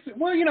 And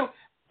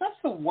that's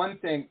the one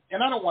thing,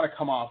 and I don't want to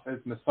come off as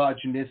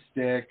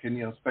misogynistic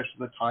and, especially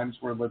the times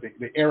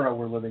the era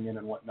we're living in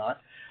and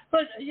whatnot.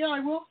 But, I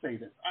will say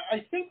this.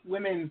 I think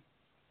women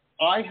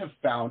I have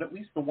found, at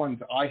least the ones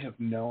I have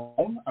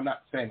known, I'm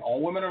not saying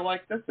all women are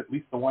like this, at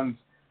least the ones,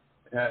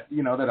 that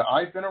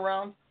I've been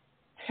around,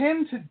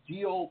 tend to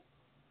deal,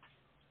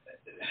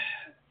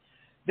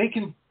 they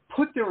can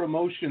put their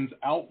emotions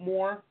out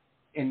more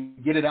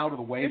and get it out of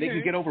the way. They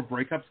can get over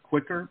breakups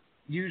quicker,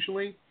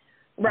 usually.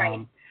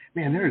 Right.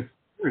 Man,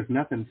 there's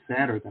nothing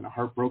sadder than a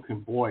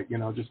heartbroken boy,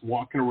 just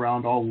walking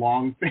around all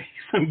long-faced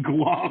and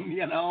glum,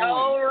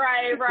 Oh,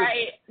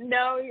 right.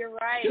 No, you're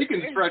right. You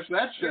can stretch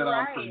that shit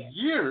on for right.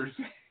 years,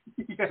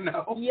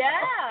 Yeah.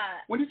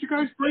 When did you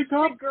guys break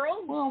up? The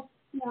girls. Well,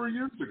 4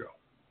 years ago.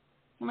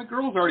 When the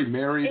girl's already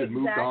married and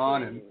moved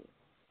on and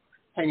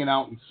hanging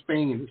out in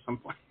Spain or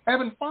something,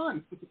 having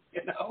fun,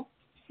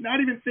 not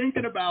even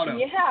thinking about him.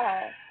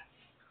 Yeah.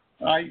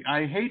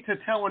 I hate to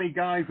tell any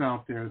guys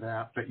out there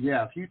that, but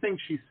yeah, if you think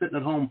she's sitting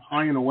at home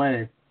pining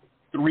away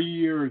 3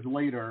 years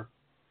later,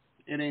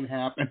 it ain't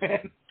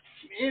happening.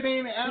 It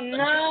ain't happening.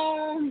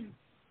 No.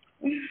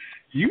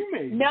 You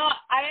made No,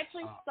 I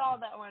actually saw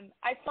that one.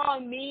 I saw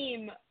a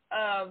meme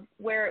of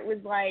where it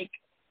was like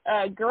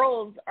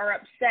girls are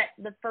upset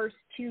the first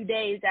 2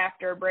 days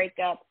after a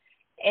breakup,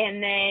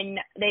 and then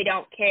they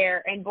don't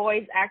care, and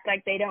boys act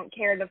like they don't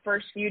care the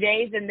first few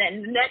days, and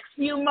then the next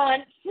few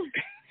months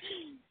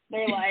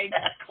they're like,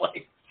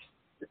 exactly.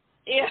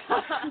 Yeah.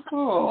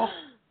 Oh,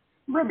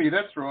 Remy,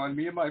 that's wrong.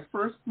 Me and my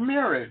first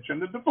marriage and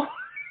the divorce.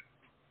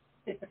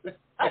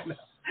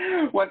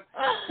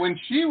 When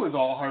she was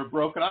all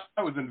heartbroken,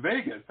 I was in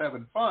Vegas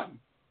having fun.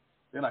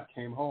 Then I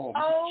came home.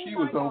 Oh, she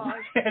was over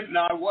it, and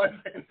I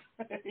wasn't.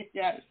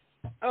 Yes.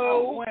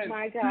 Oh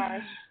my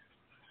gosh.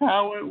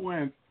 How it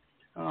went.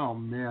 Oh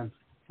man.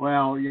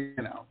 Well,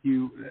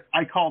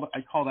 I call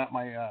that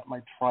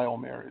my trial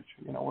marriage.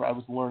 Where I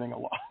was learning a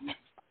lot.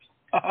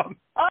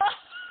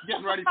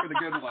 Getting ready for the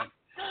good one.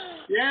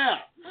 Yeah.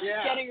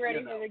 Getting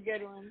ready for the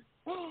good one.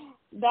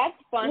 That's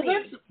funny.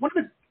 Well,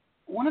 that's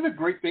one of the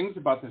great things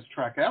about this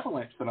track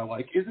Avalanche that I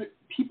like is that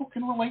people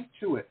can relate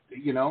to it.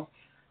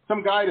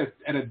 Some guy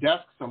at a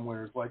desk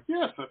somewhere is like,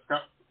 yes, it's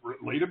got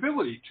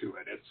relatability to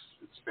it.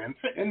 It's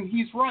fantastic, and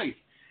he's right.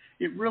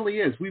 It really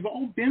is. We've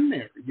all been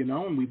there,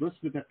 and we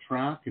listened to that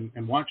track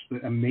and watched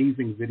the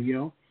amazing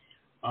video,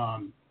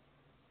 and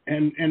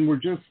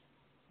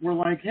we're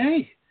like,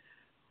 hey.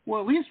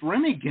 Well, at least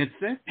Remy gets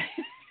it.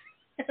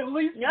 At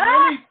least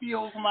Remy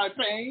feels my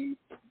pain,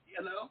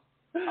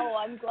 Oh,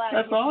 I'm glad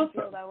That's you awesome.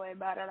 feel that way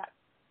about it.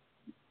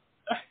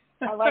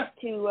 I like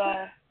to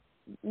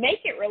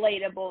make it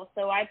relatable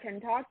so I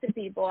can talk to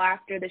people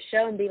after the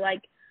show and be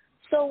like,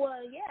 so,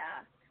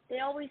 they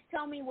always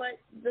tell me what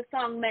the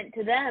song meant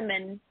to them,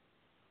 and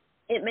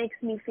it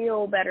makes me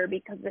feel better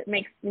because it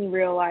makes me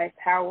realize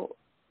how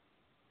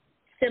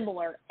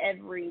similar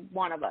every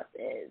one of us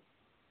is.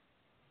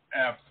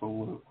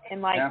 Absolutely.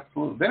 And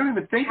absolutely. They don't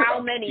even think how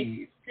about many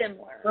Steve.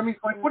 Similar. Remmy's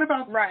like, what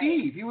about right.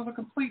 Steve? He was a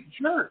complete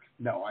jerk.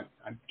 No,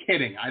 I'm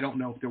kidding. I don't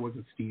know if there was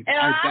a Steve.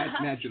 I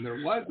imagine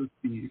there was a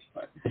Steve,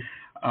 but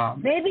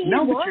maybe he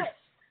was.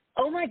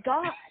 Oh my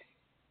God.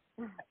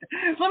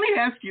 Let me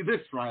ask you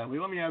this, Reilly.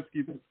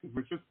 Because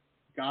we're just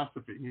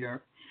gossiping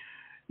here.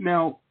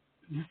 Now,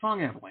 the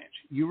song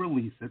Avalanche, you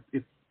release it.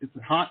 It's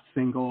a hot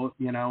single.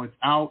 It's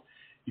out.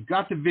 You've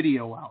got the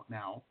video out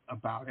now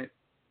about it.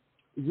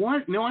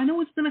 What? No, I know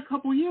it's been a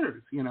couple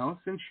years,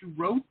 since you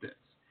wrote this.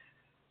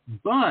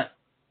 But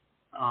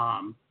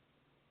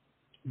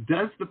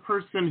does the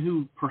person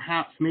who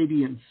perhaps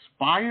maybe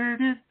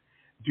inspired it,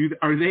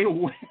 are they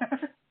aware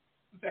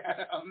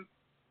that,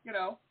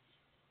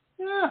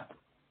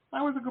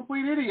 I was a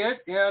complete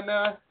idiot, and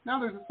now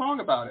there's a song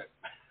about it.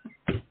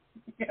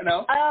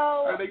 Oh,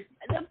 are they,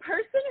 the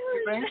person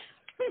who...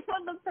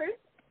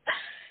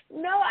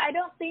 No, I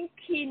don't think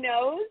he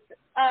knows.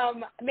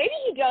 Maybe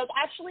he does.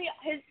 Actually,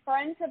 his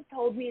friends have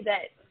told me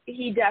that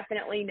he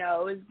definitely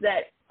knows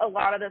that a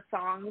lot of the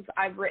songs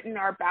I've written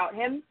are about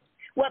him.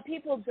 What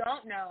people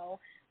don't know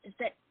is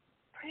that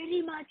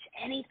pretty much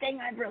anything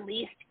I've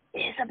released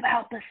is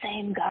about the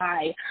same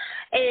guy.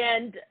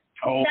 And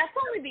that's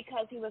only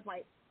because he was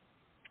my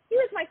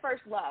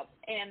first love.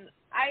 And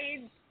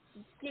I,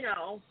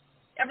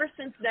 ever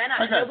since then,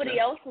 nobody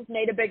else has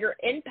made a bigger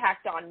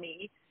impact on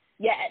me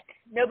yet.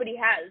 Nobody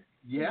has,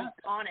 to be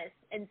honest.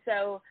 And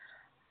so,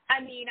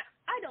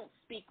 I don't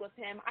speak with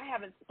him. I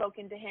haven't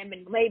spoken to him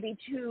in maybe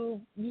 2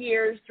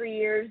 years, 3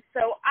 years.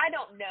 So I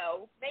don't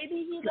know.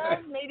 Maybe he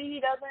does. Maybe he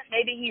doesn't.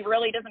 Maybe he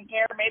really doesn't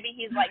care. Maybe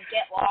he's like,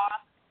 get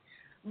lost.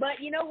 But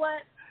you know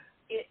what?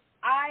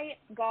 I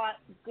got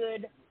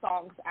good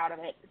songs out of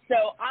it.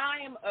 So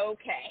I am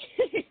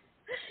okay.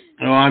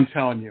 Oh, I'm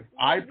telling you.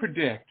 I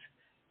predict,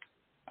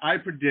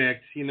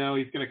 he's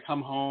going to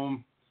come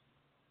home.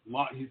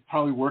 He's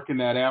probably working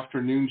that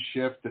afternoon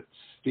shift that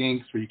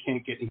stinks where you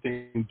can't get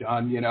anything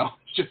done,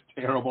 It's just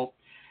terrible.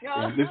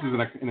 And this is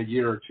in a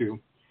year or two.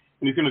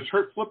 And he's going to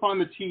flip on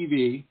the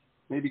TV,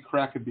 maybe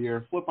crack a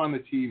beer, flip on the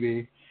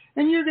TV,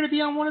 and you're going to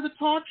be on one of the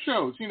talk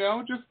shows,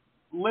 just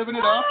living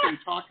it up and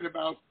talking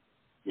about,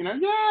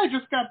 I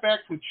just got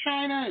back from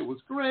China. It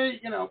was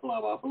great, blah,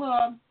 blah,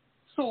 blah.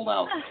 Sold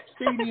out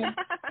stadium.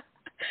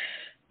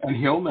 And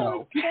he'll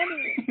know.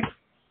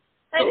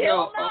 And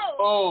he'll know.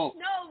 Oh.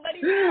 No, but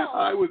he will.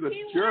 I was a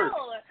jerk.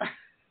 Will.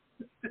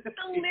 The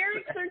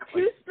lyrics are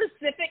too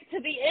specific to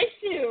the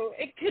issue.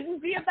 It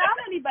couldn't be about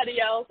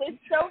anybody else. It's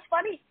so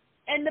funny.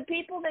 And the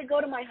people that go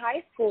to my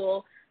high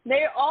school,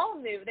 they all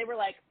knew. They were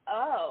like,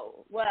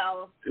 oh,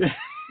 well,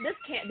 this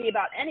can't be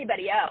about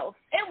anybody else.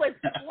 It was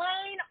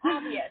plain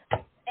obvious.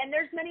 And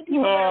there's many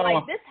people that are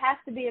like, this has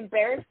to be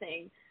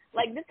embarrassing.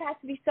 Like, this has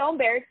to be so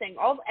embarrassing.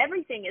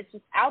 Everything is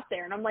just out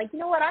there. And I'm like, you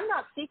know what? I'm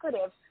not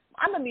secretive.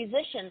 I'm a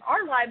musician.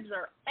 Our lives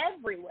are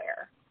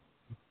everywhere.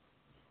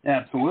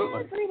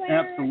 Absolutely. Everywhere.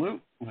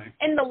 Absolutely.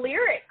 And the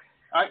lyrics.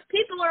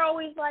 People are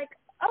always like,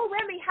 oh,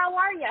 Remy, how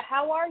are you?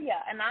 How are you?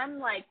 And I'm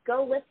like,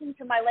 go listen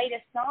to my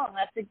latest song.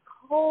 That's a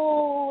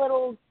cool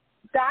little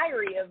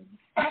diary of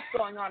stuff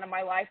going on in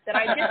my life that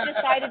I just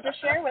decided to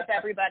share with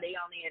everybody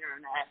on the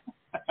internet.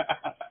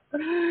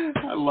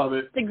 I love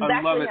it. It's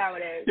exactly how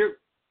it is.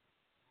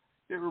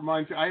 It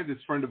reminds me. I have this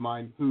friend of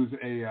mine who's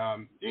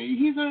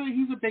he's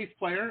a bass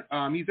player.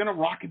 He's in a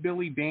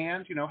rockabilly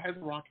band. Has a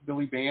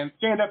rockabilly band,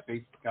 stand-up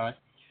bass guy.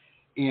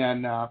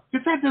 And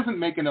but that doesn't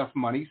make enough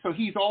money, so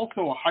he's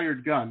also a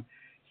hired gun.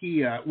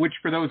 He, which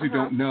for those who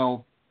don't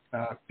know,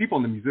 people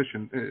in the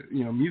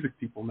music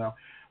people know.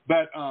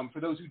 But for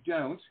those who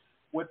don't,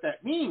 what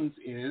that means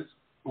is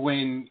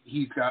when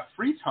he's got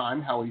free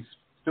time, how he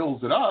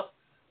fills it up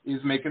is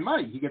making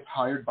money. He gets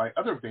hired by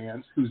other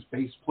bands whose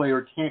bass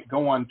player can't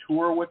go on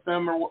tour with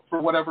them or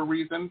for whatever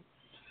reason.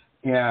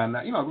 And,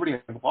 everybody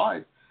has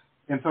lives.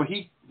 And so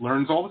he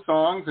learns all the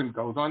songs and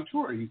goes on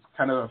tour. He's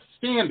kind of a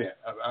stand-in.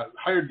 A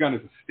hired gun is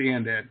a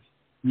stand-in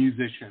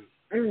musician,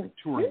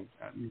 touring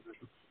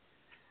musician.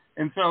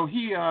 And so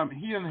he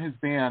and his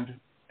band,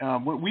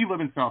 we live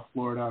in South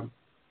Florida.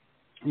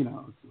 We've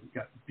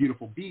got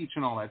beautiful beach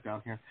and all that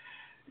down here.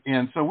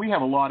 And so we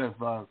have a lot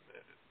of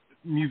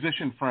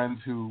musician friends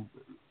who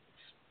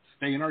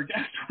stay in our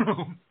guest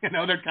room.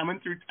 They're coming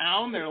through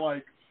town. They're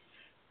like,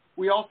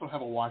 we also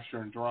have a washer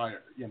and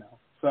dryer,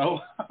 So,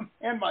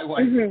 and my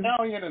wife's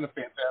Italian and a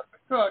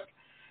fantastic cook,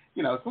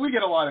 so we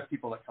get a lot of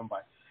people that come by.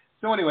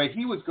 So anyway,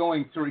 he was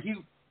going through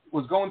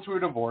a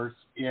divorce,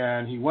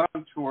 and he went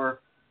on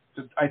tour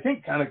to, I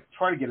think, kind of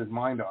try to get his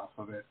mind off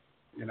of it,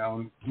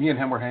 and me and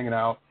him were hanging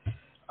out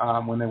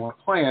when they weren't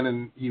playing,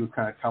 and he was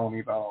kind of telling me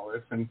about all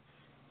this, and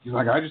he's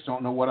like, I just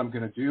don't know what I'm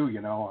going to do,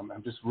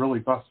 I'm just really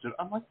busted.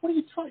 I'm like, what are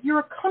you talking? You're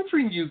a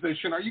country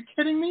musician. Are you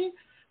kidding me?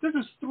 This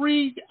is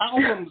 3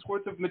 albums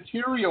worth of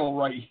material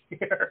right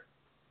here.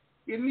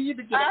 You need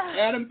to get a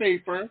pad and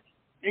paper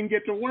and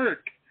get to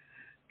work.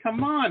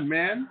 Come on,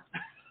 man.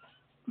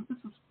 This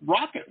is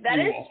rocket fuel. That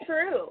is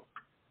true.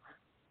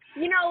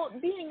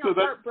 Being a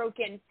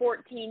heartbroken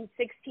 14,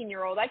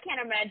 16-year-old, I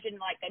can't imagine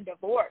like a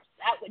divorce.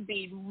 That would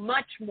be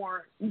much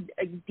more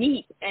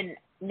deep. And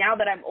now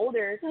that I'm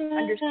older,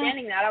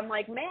 understanding that, I'm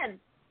like, man,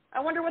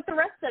 I wonder what the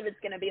rest of it's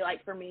going to be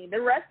like for me. The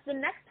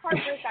next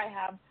heartbreak I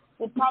have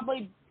will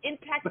probably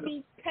impact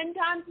me 10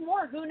 times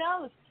more. Who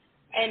knows?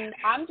 And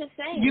I'm just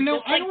saying,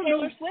 just like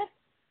Taylor Swift.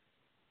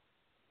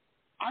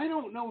 I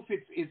don't know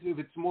if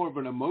it's more of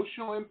an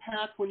emotional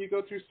impact when you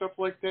go through stuff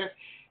like that.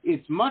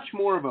 It's much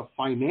more of a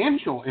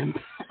financial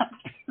impact.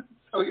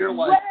 So you're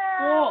like,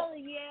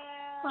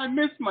 yeah, I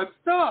miss my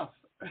stuff.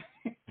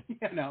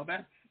 I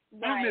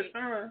miss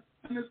her.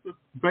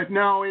 But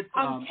no, it's.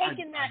 I'm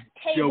taking that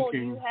table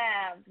joking. You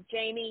have,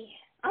 Jamie.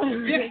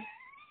 I'm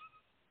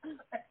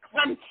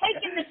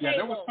taking the table. Yeah,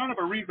 there was kind of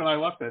a reason I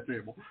left that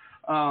table.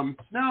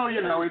 No,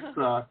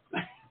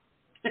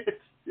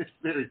 it's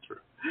very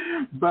true.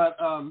 But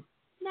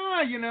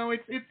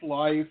it's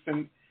life,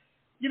 and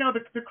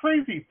the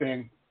crazy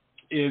thing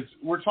is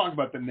we're talking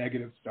about the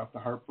negative stuff, the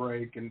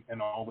heartbreak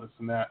and all this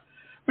and that.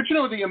 But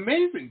the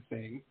amazing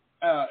thing,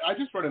 I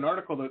just read an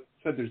article that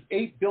said there's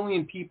 8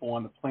 billion people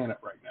on the planet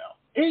right now.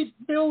 8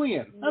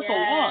 billion. That's a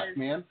lot,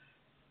 man.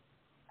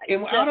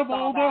 And out of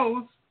all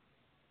those,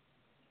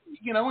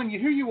 and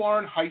here you are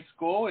in high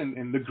school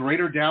in the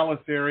greater Dallas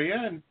area,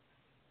 and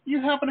you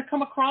happen to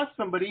come across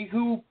somebody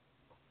who,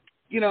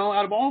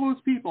 out of all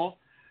those people,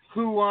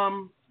 who,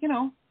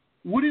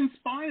 would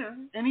inspire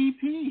an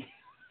EP.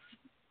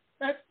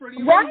 That's pretty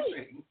amazing.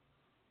 Right.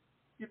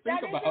 You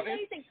think about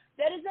it.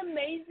 That is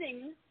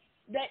amazing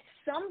that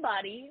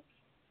somebody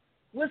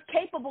was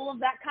capable of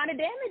that kind of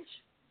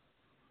damage.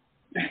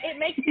 It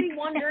makes me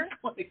wonder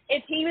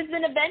if he was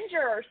an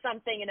Avenger or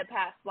something in a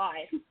past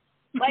life.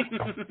 Like,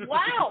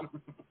 wow.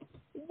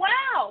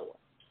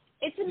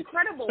 It's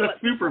incredible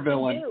what people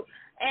can do.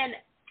 And,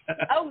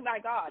 oh, my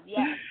God,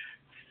 yeah.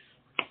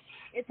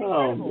 It's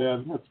incredible. Oh,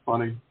 man, that's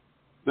funny.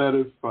 That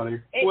is funny.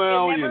 It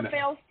never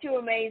fails to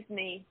amaze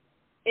me.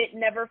 It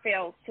never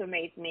fails to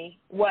amaze me.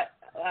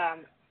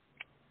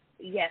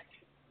 Yes.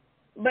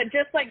 But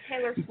just like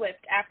Taylor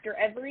Swift, after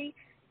every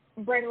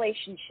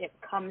relationship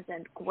comes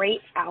a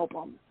great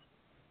album.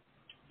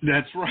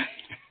 That's right.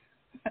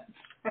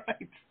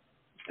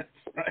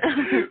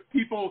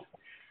 People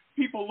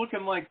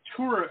looking like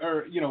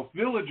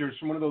villagers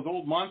from one of those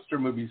old monster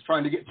movies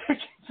trying to get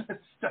tickets and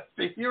stuff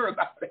to hear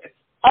about it.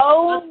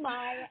 Oh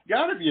my!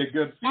 Gotta be a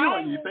good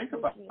feeling. You think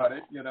about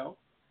it, you know.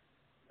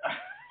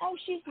 Oh,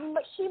 she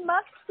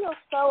must feel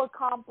so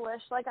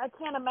accomplished. Like, I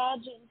can't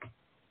imagine.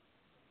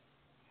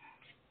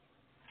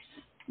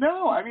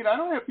 No, I mean, I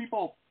don't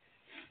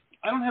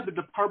have the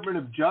Department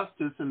of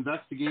Justice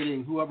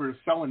investigating whoever's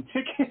selling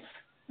tickets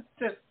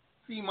to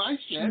see my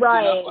shit.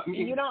 Right. You know? I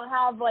mean, you don't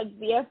have, like,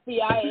 the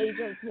FBI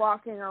agents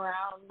walking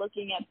around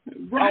looking at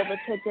all the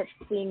tickets,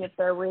 seeing if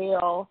they're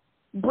real.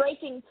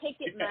 Breaking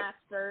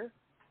Ticketmaster.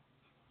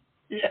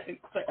 Yeah,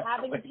 exactly.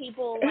 Having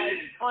people, like,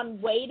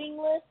 on waiting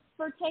lists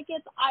for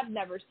tickets. I've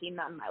never seen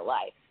that in my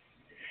life.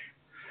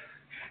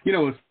 You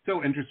know, it's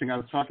so interesting. I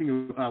was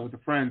talking with a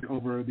friend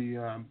over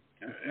the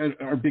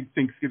our big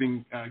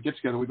Thanksgiving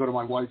get-together. We go to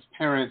my wife's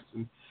parents,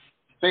 and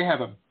they have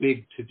a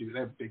big to-do. They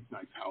have a big,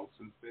 nice house,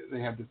 and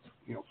they have this,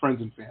 you know,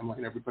 friends and family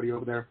and everybody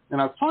over there.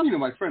 And I was talking to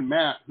my friend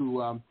Matt,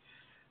 who I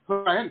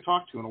hadn't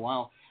talked to in a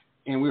while,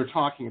 and we were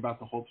talking about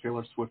the whole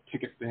Taylor Swift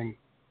ticket thing.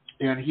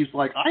 And he's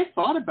like, I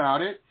thought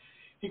about it.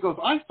 He goes,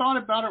 I thought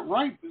about it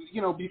right, you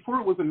know, before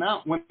it was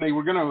announced, when they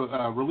were going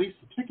to release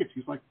the tickets.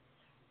 He's like,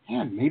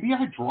 man, maybe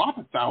I drop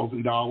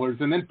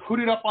 $1,000 and then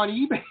put it up on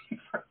eBay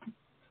for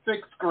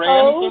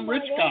 $6,000. Some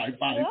rich guy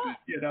buys it,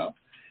 you know.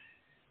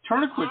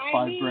 Tourniquet's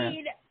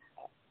 $5,000.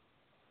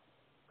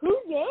 Who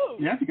knows?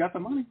 Yeah, if you got the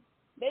money.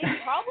 They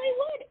probably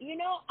would. You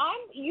know,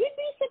 you'd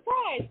be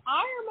surprised.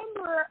 I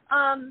remember,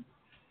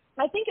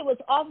 I think it was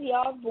Ozzy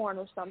Osbourne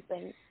or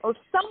something, or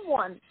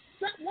someone,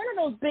 one of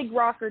those big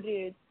rocker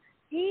dudes.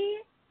 He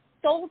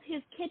sold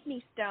his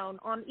kidney stone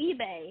on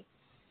eBay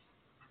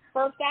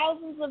for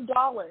thousands of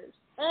dollars,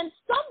 and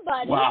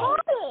somebody bought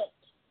it.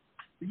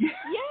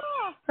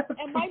 Yeah.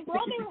 And my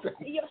brother,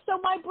 so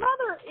my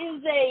brother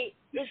is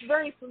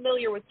very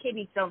familiar with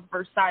kidney stones.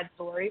 For side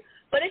story,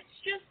 but it's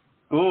just,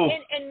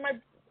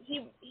 and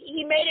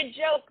he made a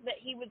joke that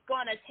he was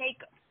going to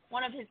take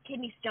one of his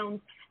kidney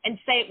stones and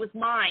say it was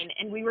mine,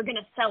 and we were going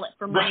to sell it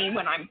for money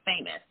when I'm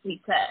famous.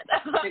 He said,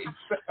 exactly.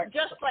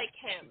 Just like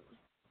him.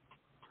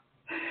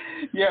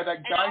 Yeah,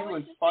 that guy who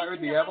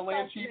inspired the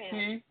Avalanche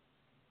EP,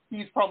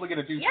 he's probably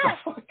going to do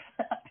stuff like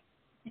that.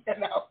 You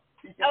know?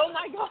 Oh,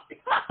 my God.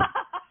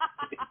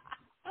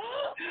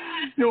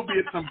 He'll be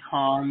at some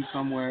con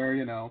somewhere,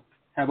 you know,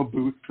 have a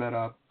booth set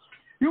up.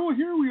 You know,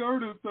 here we are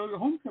at the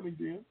homecoming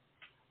dance.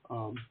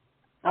 I'll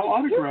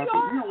autograph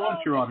it. We don't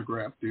want your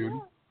autograph, dude.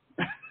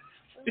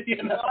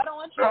 You know? I don't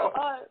want your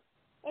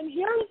and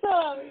here's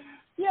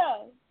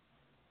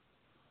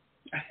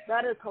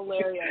that is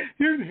hilarious.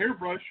 Here's a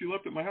hairbrush you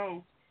left at my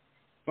house.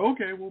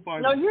 Okay, we'll buy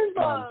No, that.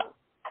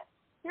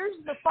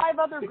 here's the 5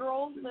 other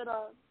girls that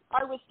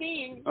I was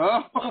seeing.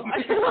 Oh,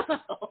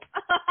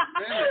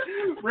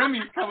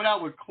 Remy's coming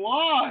out with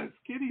claws.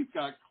 Kitty's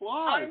got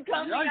claws. I'm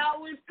coming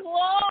out with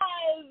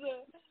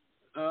claws.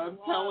 I'm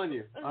telling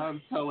you,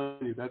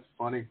 that's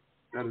funny.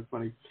 That is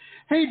funny.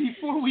 Hey,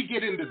 before we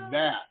get into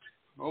that,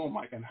 oh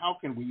my God, how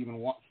can we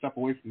even step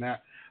away from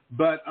that?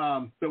 But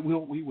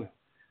we will.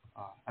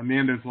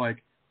 Amanda's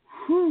like,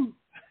 whew,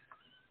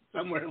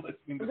 somewhere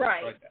listening to this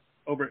right now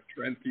over at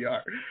Trend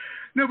PR.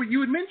 No, but you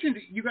had mentioned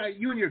you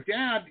and your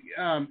dad.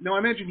 No, I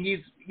imagine he's,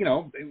 you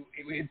know,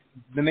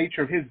 the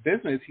nature of his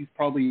business. He's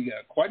probably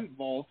quite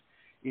involved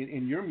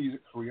in your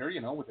music career,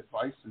 you know, with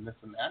advice and this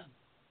and that.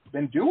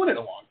 Been doing it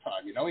a long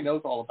time, you know. He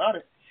knows all about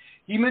it.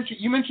 You mentioned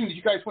that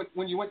you guys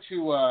when you went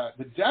to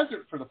the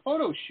desert for the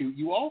photo shoot.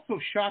 You also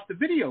shot the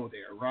video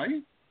there,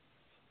 right?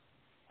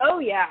 Oh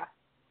yeah,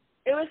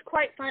 it was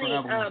quite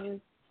funny.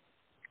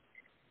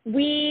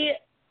 We,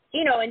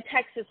 you know, in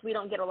Texas we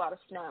don't get a lot of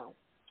snow,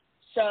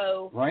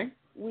 so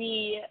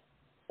we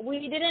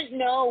didn't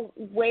know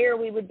where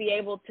we would be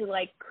able to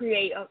like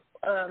create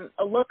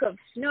a look of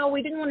snow.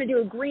 We didn't want to do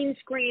a green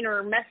screen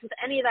or mess with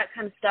any of that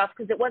kind of stuff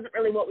because it wasn't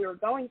really what we were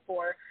going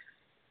for.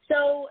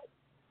 So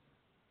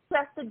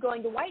suggested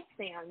going to white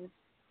sands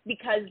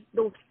because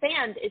the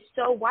sand is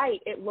so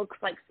white it looks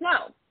like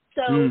snow.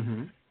 So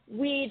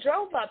we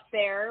drove up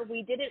there.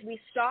 We did it. We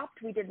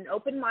stopped. We did an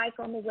open mic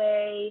on the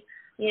way.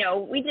 You know,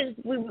 we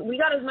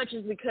got as much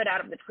as we could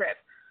out of the trip,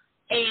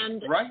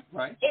 and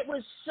it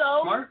was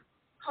so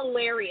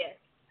hilarious.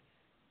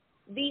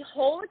 The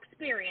whole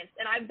experience,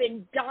 and I've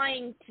been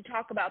dying to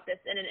talk about this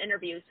in an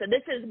interview, so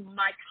this is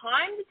my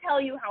time to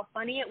tell you how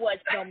funny it was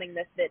filming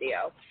this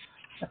video.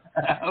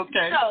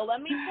 Okay. So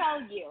let me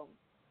tell you,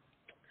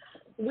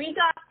 we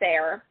got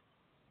there,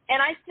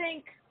 and I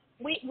think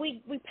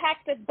we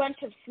packed a bunch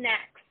of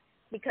snacks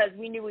because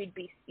we knew we'd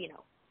be, you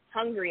know,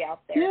 hungry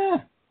out there. Yeah.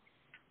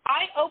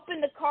 I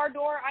open the car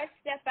door, I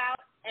step out,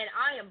 and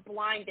I am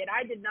blinded.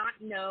 I did not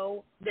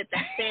know that the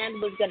sand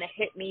was going to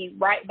hit me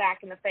right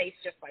back in the face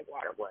just like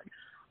water would.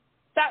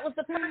 That was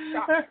the first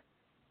shock.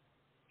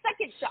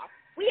 Second shock,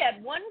 we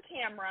had one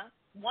camera,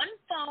 one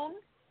phone,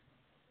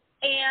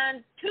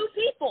 and 2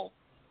 people.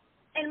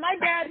 And my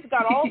dad's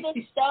got all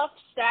this stuff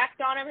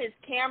stacked on him, his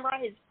camera,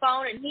 his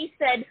phone, and he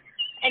said,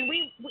 and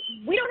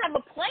we don't have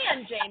a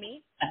plan,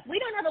 Jamie. We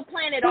don't have a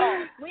plan at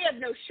all. We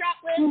have no shot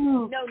list,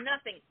 no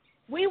nothing.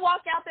 We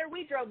walk out there.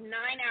 We drove 9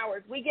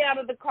 hours. We get out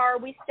of the car.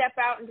 We step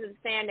out into the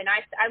sand, and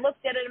I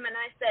looked at him and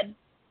I said,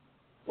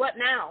 "What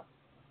now?"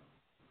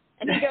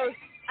 And he goes,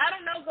 "I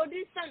don't know. Go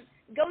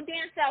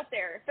dance out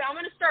there. I'm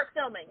going to start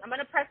filming. I'm going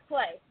to press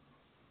play."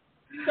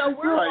 So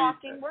we're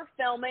walking. We're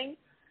filming.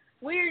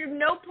 We're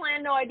no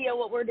plan, no idea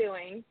what we're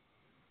doing,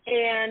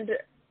 and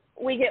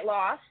we get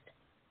lost.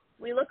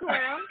 We look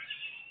around.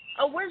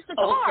 Oh, where's the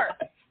car?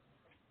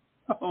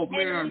 Oh,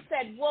 man. And he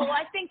said, "Well,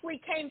 I think we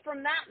came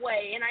from that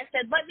way." And I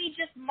said, "Let me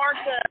just mark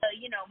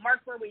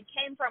where we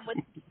came from with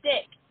the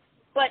stick."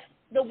 But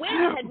the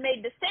wind had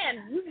made the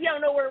sand. You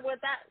don't know where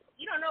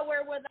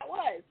that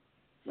was.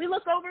 We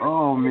look over.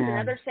 There's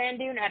another sand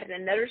dune at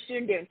another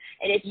sand dune.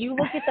 And if you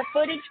look at the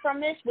footage from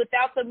this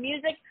without the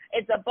music,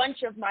 it's a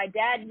bunch of my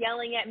dad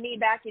yelling at me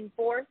back and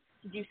forth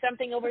to do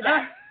something over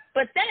that.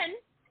 But then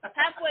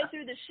halfway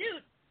through the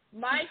shoot,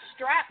 my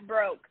strap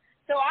broke.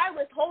 So I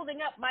was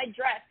holding up my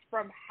dress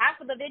from half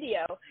of the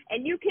video,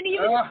 and you can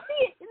even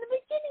see it in the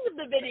beginning of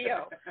the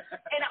video.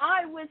 And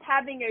I was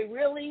having a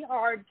really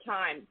hard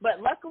time.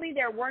 But luckily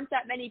there weren't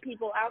that many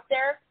people out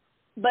there,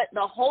 but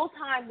the whole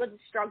time was a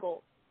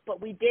struggle. But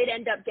we did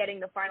end up getting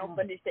the final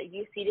footage that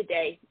you see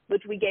today,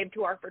 which we gave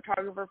to our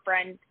photographer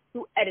friend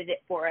who edited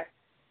it for us.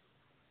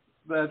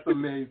 That's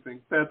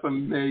amazing. That's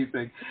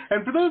amazing.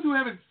 And for those who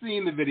haven't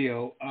seen the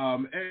video,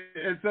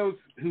 as those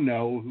who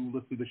know, who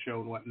listen to the show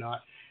and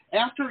whatnot,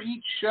 after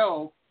each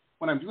show,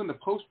 when I'm doing the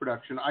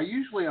post-production, I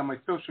usually on my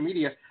social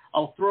media,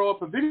 I'll throw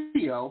up a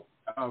video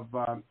of,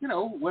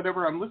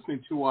 whatever I'm listening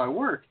to while I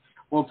work.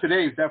 Well,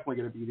 today is definitely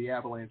going to be the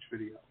Avalanche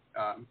video.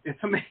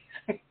 It's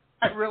amazing.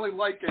 I really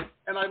like it,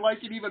 and I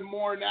like it even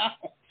more now.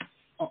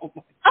 Oh,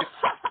 my God.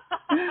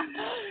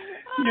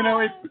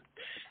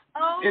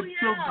 It's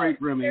so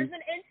great, Remy. There's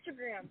an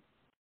Instagram.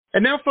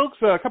 And now,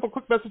 folks, a couple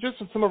quick messages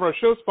from some of our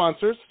show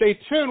sponsors. Stay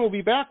tuned. We'll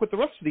be back with the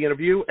rest of the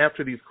interview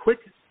after these quick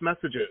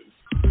messages.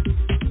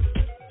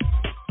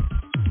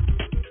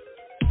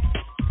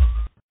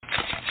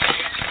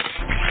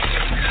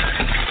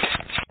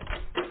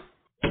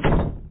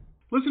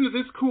 Listen to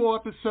this cool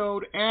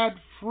episode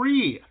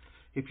ad-free.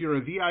 If you're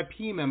a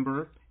VIP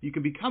member, you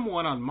can become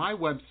one on my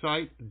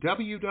website,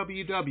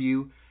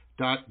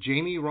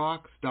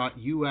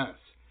 www.jamierocks.us,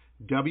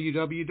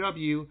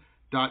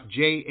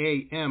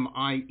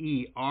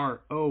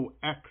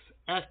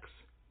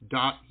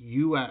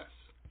 www.jamieroxx.us.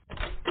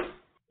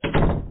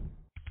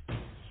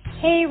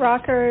 Hey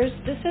rockers,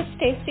 this is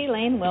Stacey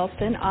Lane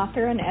Wilson,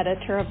 author and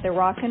editor of the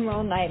Rock and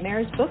Roll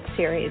Nightmares book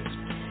series.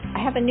 I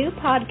have a new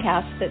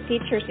podcast that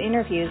features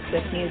interviews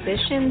with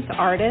musicians,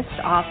 artists,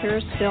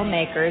 authors,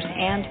 filmmakers,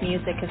 and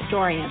music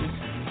historians.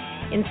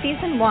 In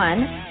Season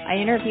 1, I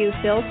interview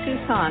Phil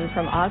Toussaint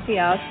from Ozzy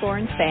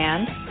Osbourne's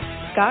band,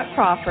 Scott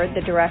Crawford,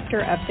 the director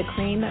of the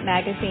Cream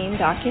magazine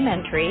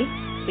documentary,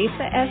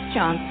 Lisa S.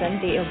 Johnson,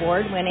 the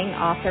award-winning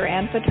author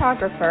and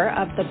photographer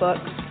of the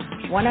books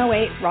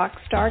 108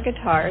 Rockstar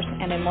Guitars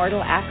and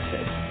Immortal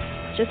Axes,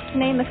 just to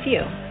name a few.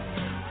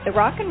 The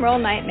Rock and Roll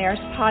Nightmares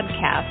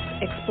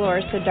podcast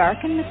explores the dark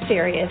and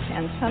mysterious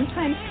and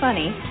sometimes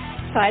funny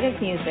side of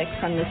music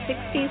from the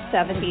 60s,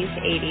 70s,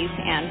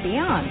 80s, and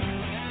beyond.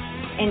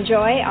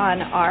 Enjoy on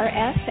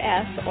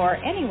RSS or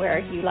anywhere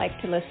you like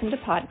to listen to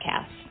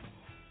podcasts.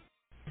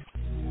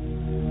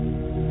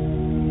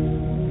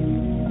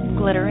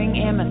 Glittering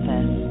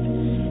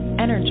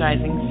amethyst,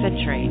 energizing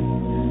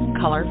citrine,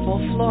 colorful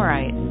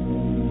fluorite,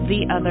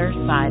 the other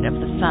side of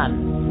the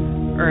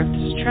sun,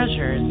 Earth's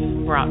treasures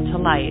brought to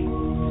light.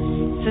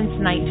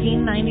 Since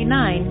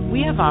 1999,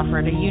 we have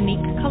offered a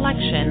unique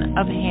collection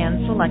of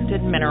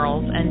hand-selected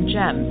minerals and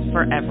gems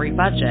for every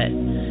budget,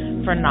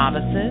 for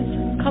novices,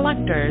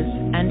 collectors,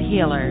 and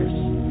healers.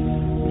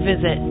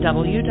 Visit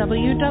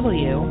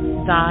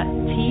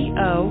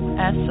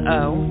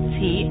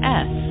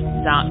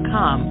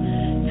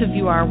www.tosots.com to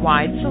view our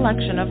wide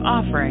selection of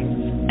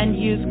offerings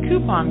and use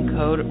coupon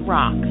code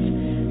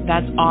ROXX,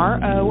 that's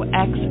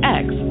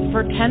ROXX,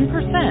 for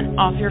 10%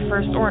 off your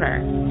first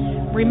order.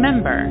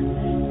 Remember,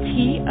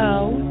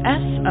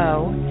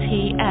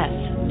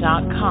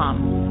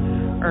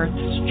 TOSOTS.com.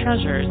 Earth's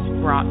treasures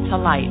brought to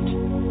light.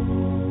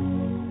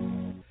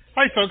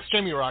 Hi, folks.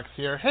 Jamie Rocks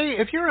here. Hey,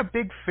 if you're a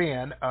big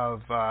fan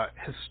of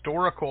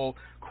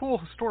cool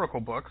historical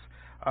books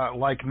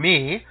like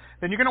me,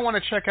 then you're going to want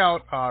to check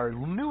out our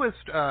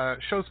newest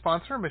show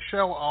sponsor,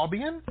 Michelle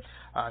Albion.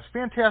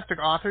 Fantastic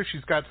author.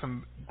 She's got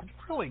some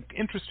really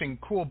interesting,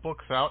 cool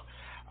books out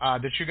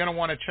that you're going to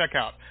want to check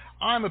out.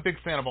 I'm a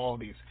big fan of all of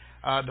these.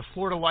 The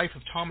Florida Life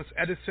of Thomas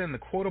Edison, the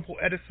Quotable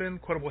Edison,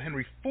 Quotable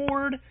Henry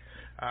Ford,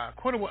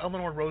 Quotable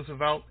Eleanor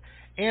Roosevelt,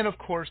 and, of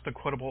course, the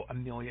Quotable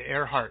Amelia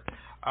Earhart.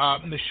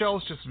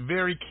 Michelle's just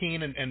very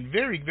keen and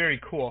very, very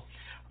cool,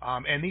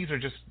 and these are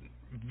just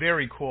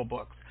very cool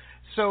books.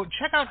 So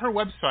check out her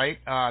website.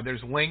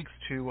 There's links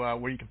to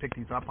where you can pick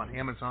these up on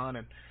Amazon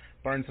and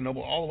Barnes &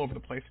 Noble, all over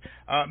the place.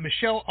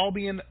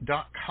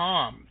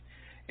 MichelleAlbion.com,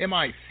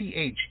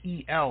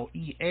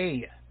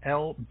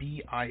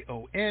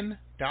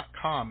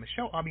 MichelleAlbion.com,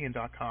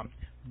 MichelleAlbion.com.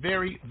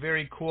 Very,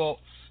 very cool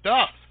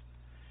stuff.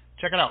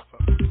 Check it out,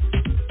 folks.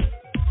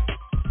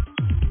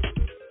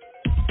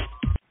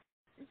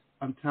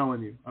 I'm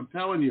telling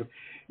you.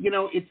 You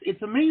know,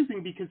 it's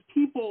amazing because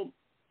people,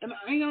 and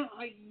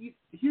I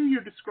hear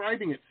you're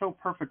describing it so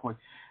perfectly.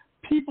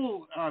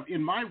 People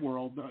in my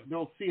world,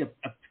 they'll see a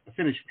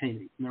finished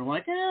painting, and they're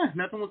like,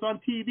 nothing was on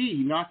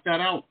TV. Knock that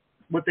out.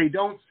 What they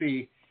don't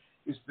see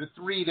is the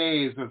 3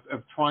 days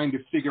of trying to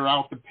figure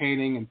out the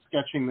painting and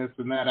sketching this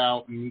and that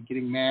out and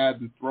getting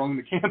mad and throwing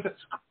the canvas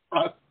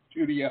across the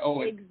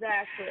studio.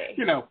 Exactly.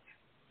 You know,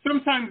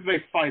 sometimes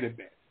they fight a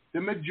bit.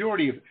 The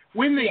majority of it.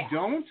 When they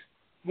don't,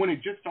 when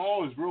it just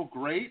all is real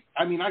great,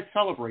 I mean, I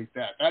celebrate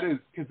that. That is,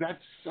 because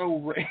that's so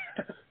rare,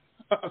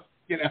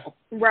 you know.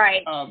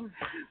 Right.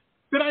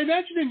 But I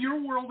imagine in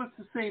your world it's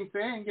the same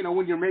thing. You know,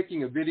 when you're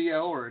making a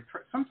video or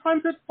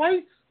sometimes it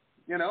fights.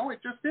 You know, it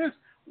just is.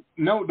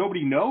 No,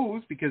 nobody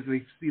knows because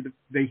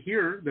they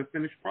hear the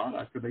finished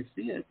product or they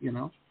see it. You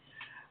know,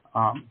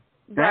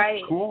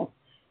 that's cool.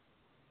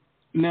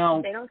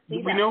 Now they don't see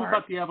we that know part.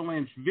 About the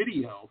Avalanche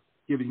video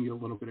giving you a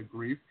little bit of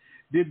grief.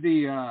 Did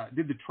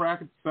the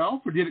track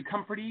itself, or did it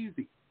come pretty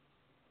easy?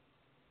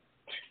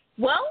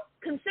 Well,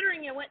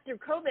 considering it went through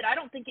COVID, I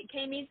don't think it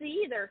came easy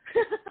either.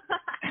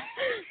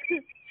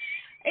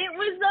 It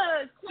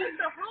was quite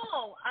the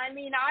haul. I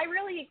mean, I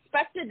really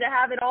expected to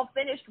have it all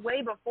finished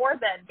way before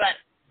then, but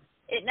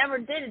it never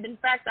did. In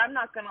fact, I'm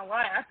not going to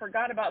lie, I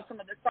forgot about some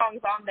of the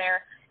songs on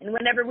there, and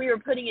whenever we were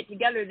putting it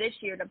together this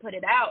year to put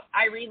it out,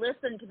 I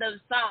re-listened to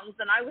those songs,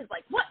 and I was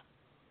like, what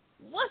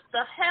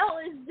the hell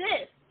is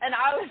this? And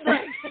I was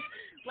like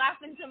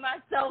laughing to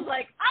myself,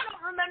 like, I don't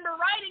remember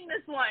writing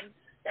this one.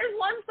 There's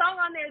one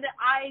song on there that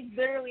I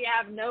literally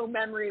have no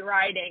memory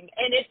writing,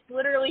 and it's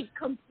literally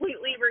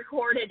completely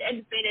recorded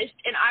and finished,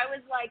 and I was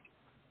like,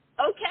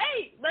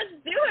 okay, let's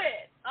do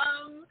it.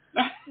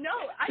 No,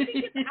 I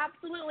think it's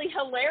absolutely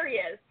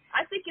hilarious.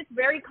 I think it's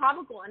very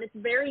comical, and it's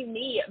very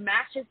me. It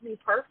matches me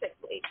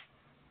perfectly.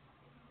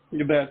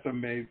 That's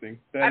amazing.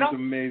 That is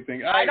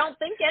amazing. I don't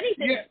think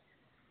anything,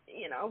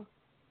 you know.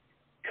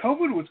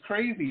 COVID was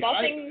crazy.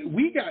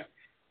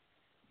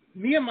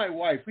 Me and my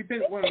wife, we've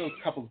been one of those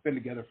couples been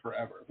together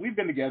forever. We've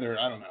been together,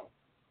 I don't know,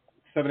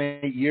 7,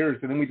 8 years,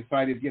 and then we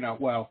decided, you know,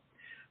 well,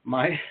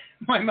 my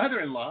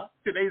mother-in-law,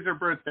 today's her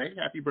birthday.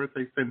 Happy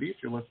birthday, Cindy, if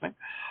you're listening.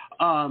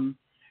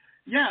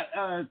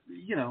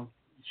 You know,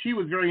 she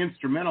was very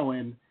instrumental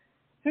in,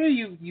 hey,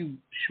 you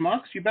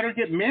schmucks, you better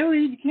get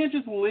married. You can't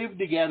just live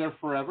together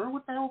forever.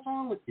 What the hell's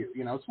wrong with you?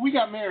 You know, so we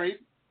got married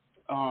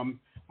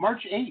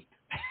March 8th,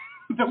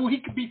 the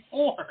week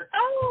before.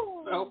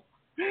 Oh. So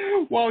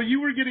while you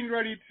were getting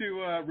ready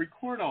to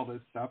record all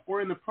this stuff,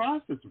 we're in the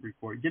process of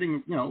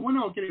getting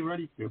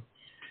ready to.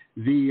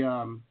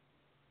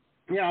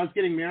 I was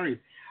getting married.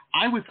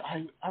 I was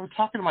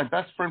talking to my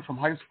best friend from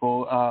high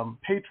school,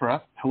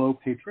 Petra. Hello,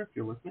 Petra, if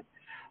you're listening.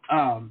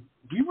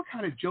 We were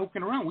kind of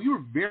joking around. We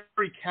were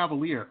very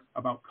cavalier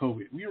about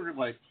COVID. We were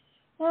like,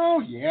 oh,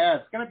 yeah,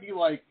 it's going to be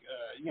like,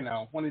 you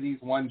know, one of these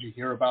ones you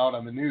hear about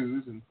on the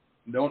news and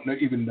don't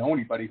even know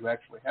anybody who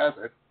actually has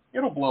it.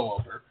 It'll blow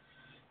over,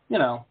 you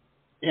know.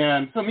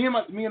 And so me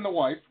and the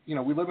wife, you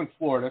know, we live in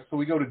Florida, so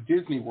we go to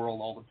Disney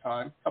World all the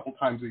time, a couple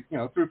times, 3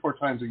 or 4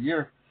 times a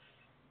year.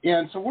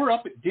 And so we're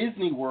up at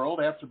Disney World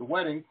after the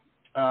wedding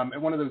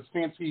at one of those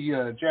fancy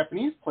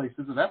Japanese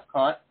places at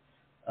Epcot,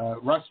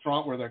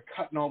 restaurant where they're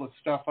cutting all the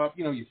stuff up.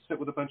 You know, you sit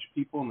with a bunch of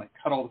people and they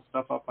cut all the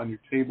stuff up on your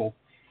table.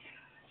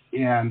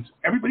 And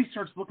everybody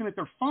starts looking at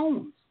their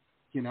phones,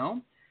 you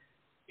know.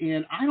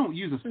 And I don't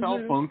use a cell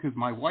phone because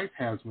my wife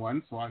has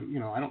one, so I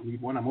don't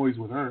need one. I'm always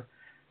with her.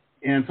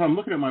 And so I'm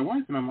looking at my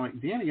wife, and I'm like,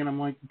 Danny,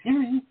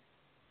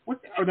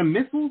 what are the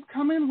missiles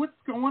coming? What's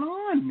going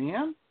on,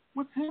 man?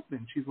 What's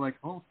happening? She's like,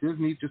 oh,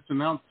 Disney just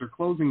announced they're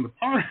closing the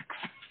parks.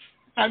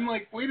 I'm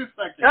like, wait a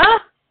second.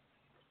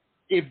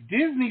 If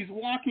Disney's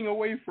walking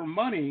away from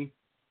money,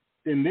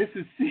 then this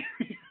is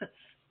serious.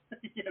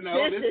 You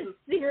know, this is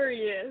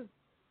serious.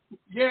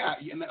 Yeah,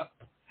 you know.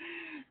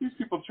 These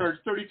people charge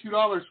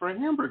 $32 for a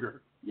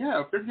hamburger.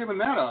 Yeah, if they're giving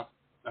that up,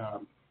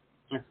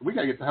 we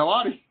got to get the hell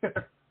out of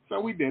here. So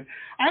we did.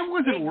 I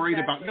wasn't worried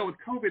about, with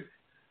COVID,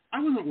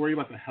 I wasn't worried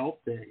about the health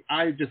thing.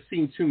 I just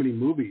seen too many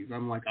movies.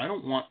 I'm like, I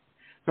don't want,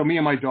 so me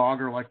and my dog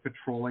are like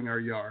patrolling our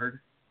yard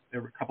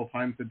every couple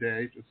times a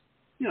day, just,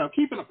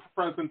 keeping a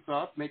presence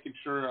up, making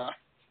sure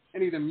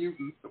any of the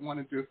mutants that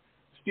wanted to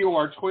steal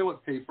our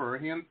toilet paper or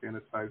hand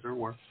sanitizer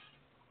were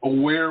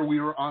aware we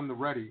were on the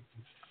ready.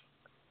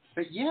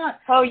 But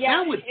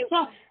that would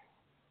suck.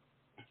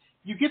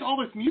 You get all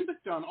this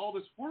music done, all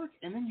this work,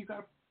 and then you got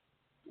to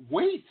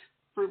wait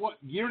for,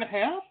 year and a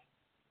half?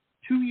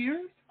 2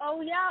 years?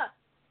 Oh, yeah.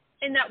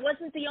 And that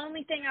wasn't the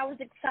only thing I was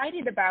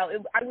excited about.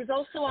 I was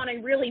also on a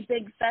really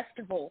big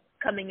festival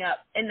coming up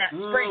in that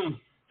spring.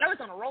 I was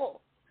on a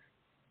roll.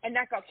 And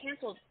that got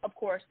canceled, of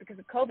course, because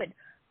of COVID.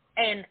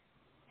 And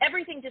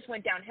everything just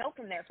went downhill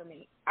from there for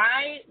me.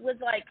 I was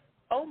like,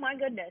 oh, my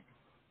goodness.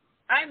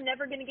 I'm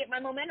never going to get my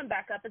momentum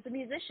back up as a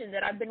musician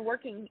that I've been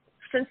working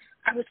since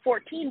I was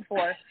 14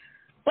 for.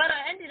 But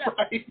I ended up,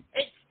 It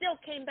still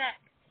came back.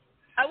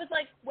 I was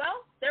like,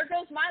 well, there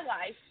goes my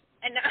life.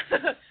 And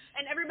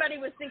and everybody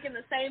was thinking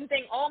the same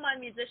thing. All my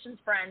musicians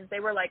friends, they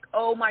were like,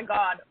 "Oh my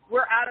God,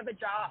 we're out of a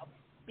job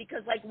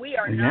because like we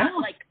are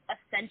not like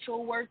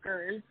essential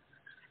workers."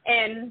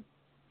 And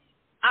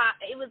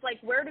it was like,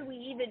 what do we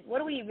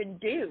even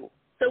do?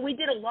 So we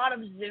did a lot of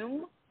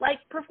Zoom like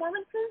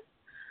performances,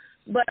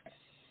 but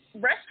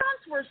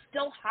restaurants were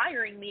still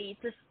hiring me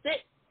to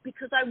sit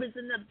because I was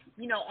in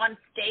the on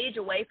stage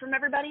away from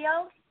everybody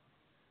else.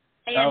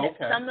 And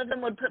some of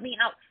them would put me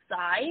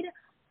outside.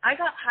 I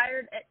got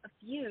hired at a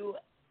few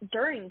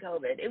during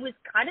COVID. It was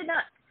kind of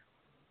nuts.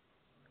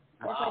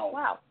 I was like,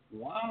 wow.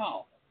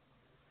 Wow.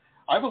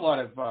 I have a lot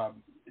of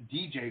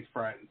DJ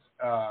friends,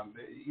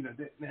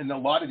 and a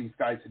lot of these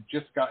guys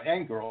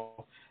and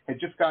girls had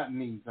just gotten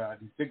these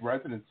big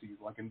residencies,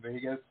 like in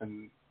Vegas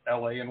and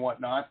LA and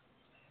whatnot.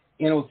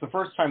 And it was the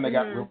first time they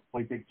got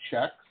really big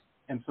checks.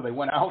 And so they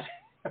went out,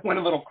 went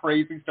a little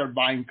crazy, started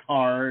buying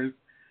cars,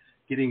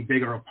 getting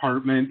bigger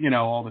apartment,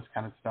 all this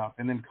kind of stuff.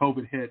 And then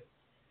COVID hit,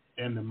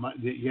 and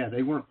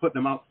they weren't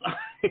putting them outside.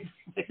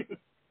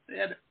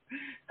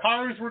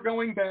 Cars were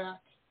going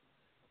back,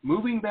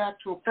 moving back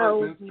to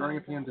apartments during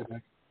a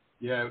pandemic.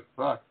 Yeah, it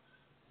sucked.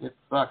 It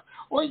sucked.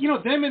 Well,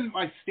 them and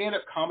my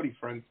stand-up comedy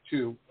friends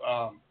too,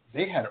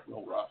 they had it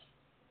real rough.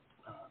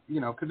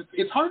 Because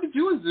it's hard to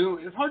do a Zoom.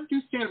 It's hard to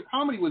do stand-up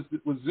comedy with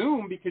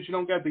Zoom because you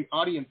don't get the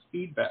audience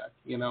feedback.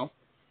 That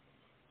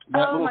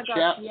little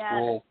chat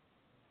roll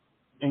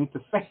ain't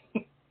the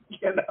same.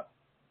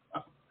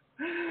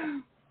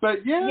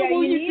 But you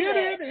did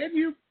it,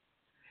 and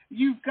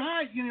you've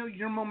got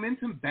your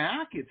momentum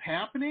back. It's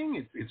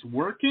happening. It's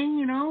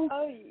working.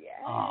 Oh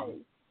yeah.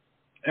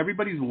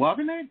 Everybody's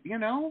loving it.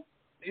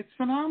 It's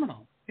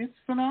phenomenal. It's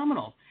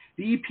phenomenal.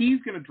 The EP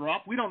is going to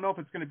drop. We don't know if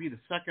it's going to be the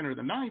 2nd or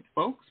the 9th,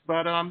 folks,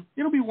 but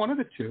it'll be one of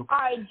the two.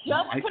 I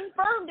just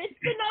confirmed it's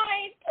the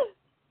 9th.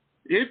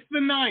 It's the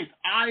 9th.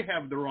 I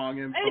have the wrong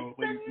info. It's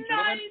the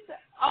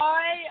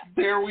 9th.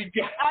 There we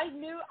go.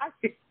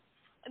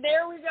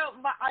 There we go.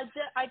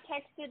 I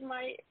texted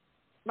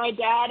my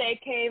dad,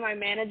 aka my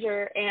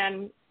manager,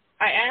 and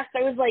I asked.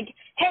 I was like,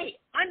 "Hey,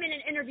 I'm in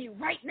an interview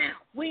right now.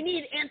 We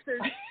need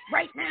answers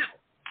right now."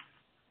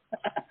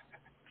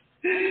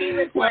 He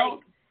was like,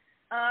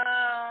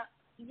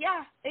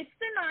 yeah, it's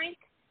the 9th.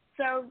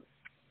 So,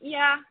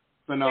 yeah,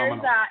 phenomenal.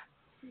 There's that.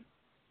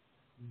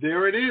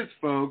 There it is,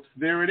 folks.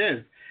 There it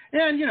is.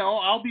 And,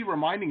 I'll be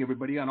reminding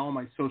everybody on all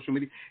my social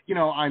media,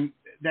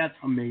 that's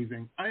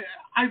amazing. I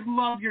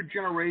love your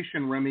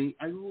generation, Remy.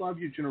 I love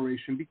your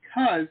generation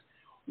because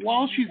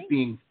while she's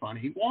being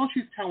funny, while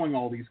she's telling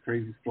all these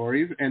crazy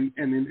stories and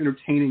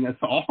entertaining us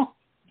all,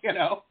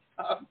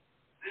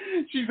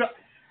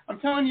 I'm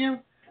telling you,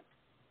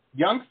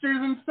 youngsters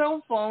and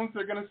cell phones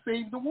are going to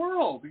save the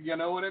world. You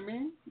know what I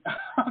mean?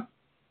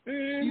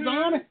 She's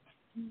on it.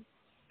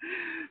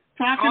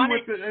 Talking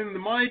in the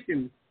mic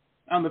and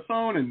on the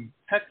phone and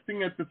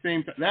texting at the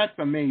same time. That's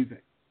amazing.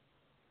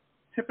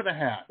 Tip of the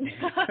hat.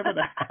 Tip of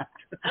the hat.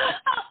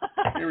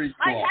 Very cool.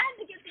 I had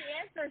to get the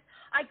answers.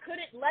 I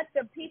couldn't let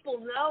the people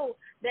know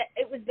that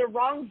it was the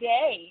wrong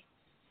day.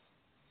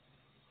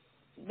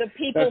 The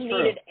people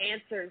needed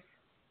answers.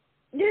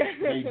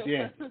 They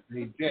did.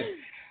 They did.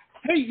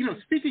 Hey,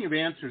 speaking of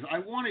answers,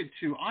 I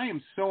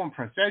am so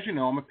impressed. As you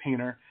know, I'm a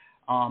painter.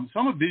 So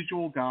I'm a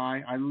visual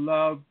guy. I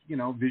love,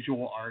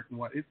 visual art and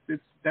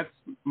that's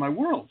my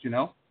world,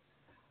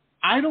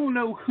 I don't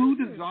know who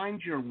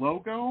designed your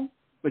logo,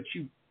 but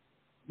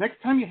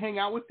next time you hang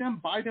out with them,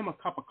 buy them a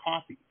cup of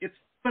coffee. It's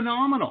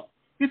phenomenal.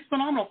 It's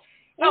phenomenal.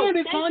 And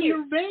it's on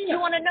your van. You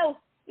want to know?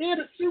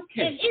 And a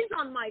suitcase. It is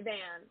on my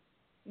van.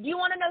 Do you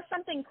want to know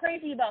something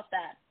crazy about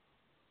that?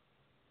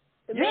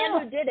 The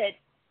man who did it,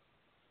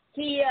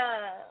 he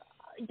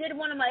did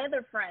one of my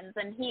other friends,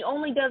 and he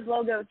only does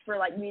logos for,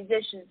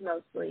 musicians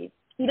mostly.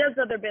 He does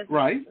other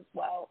businesses as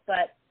well.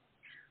 But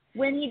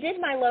when he did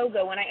my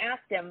logo, when I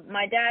asked him,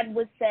 my dad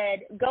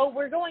said,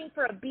 we're going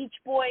for a Beach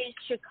Boys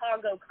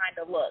Chicago kind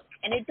of look.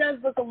 And it does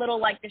look a little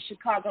like the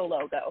Chicago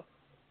logo.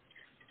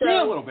 So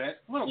a little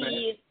bit.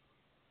 We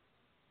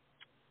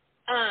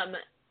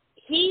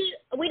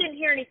didn't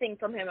hear anything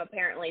from him,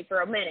 apparently,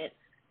 for a minute.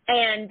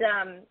 And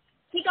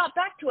he got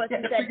back to us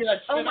and said,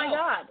 oh, my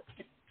God.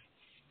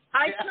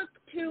 I took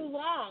too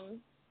long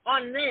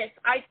on this.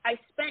 I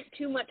spent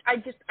too much.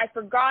 I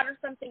forgot or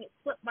something. It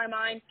slipped my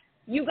mind.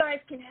 You guys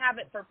can have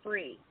it for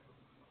free.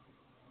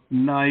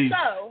 Nice.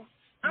 So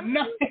I'm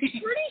pretty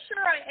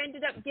sure I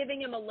ended up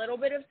giving him a little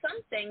bit of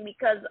something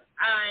because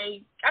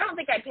I don't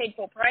think I paid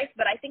full price,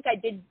 but I think I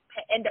did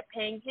end up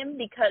paying him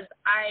because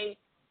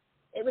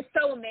it was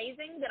so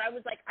amazing that I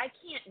was like, I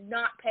can't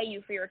not pay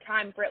you for your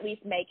time for at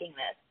least making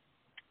this.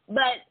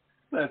 But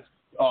that's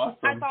awesome.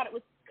 I thought it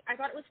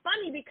was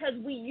funny because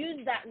we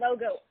use that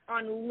logo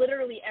on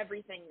literally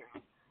everything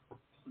now.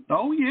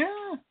 Oh,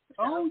 yeah.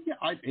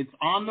 It's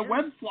on the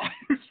web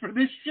flyers for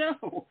this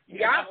show.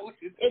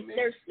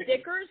 There's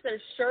stickers,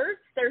 there's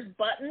shirts, there's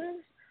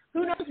buttons.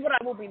 Who knows what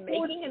I will be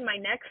making in my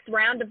next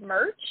round of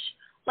merch?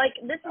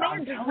 This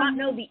man does not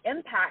know the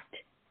impact.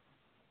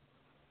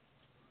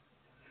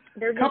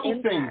 There's a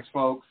couple things,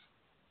 folks.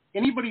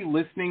 anybody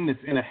listening that's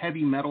in a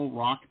heavy metal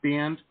rock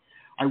band,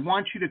 I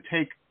want you to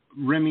take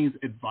Remy's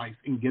advice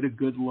and get a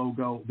good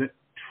logo that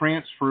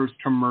transfers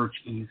to merch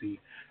easy.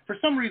 For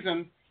some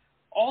reason,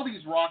 all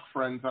these rock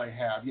friends I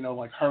have,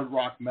 like hard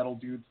rock metal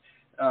dudes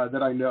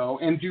that I know,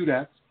 and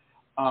dudettes,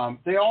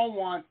 they all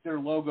want their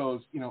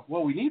logos,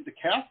 well, we need the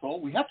castle,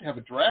 we have to have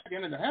a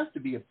dragon, and there has to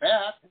be a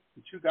bat,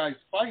 and two guys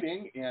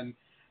fighting, and,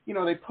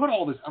 they put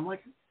all this. I'm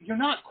like, you're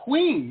not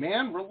Queen,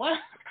 man,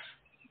 relax.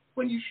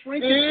 When you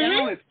shrink it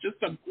down, it's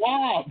just a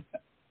blob.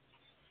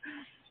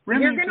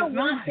 Remy, you're going to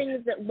want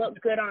things that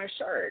look good on a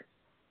shirt.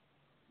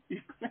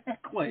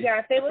 Exactly. Yeah,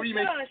 if they look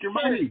good on a shirt,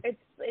 it's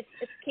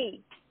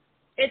key.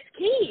 It's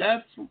key.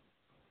 That's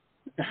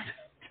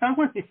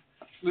telling you.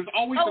 There's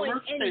always a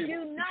merch and table.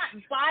 do not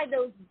buy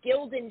those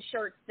Gildan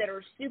shirts that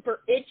are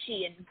super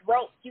itchy and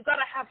gross. You got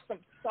to have some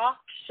soft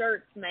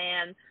shirts,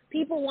 man.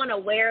 People want to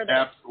wear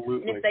them.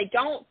 Absolutely. And if they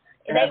don't,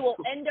 they will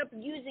end up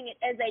using it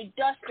as a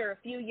duster a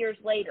few years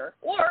later,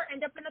 or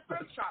end up in a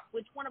thrift shop,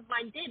 which one of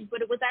mine did,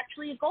 but it was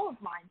actually a goal of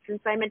mine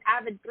since I'm an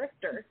avid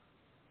thrifter.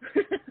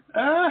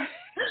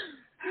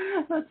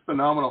 That's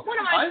phenomenal. One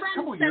of my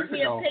friends sent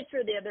me a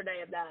picture the other day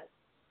of that.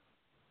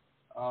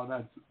 Oh,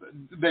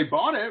 they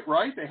bought it,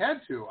 right? They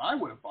had to. I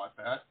would have bought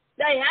that.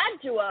 They had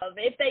to have.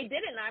 If they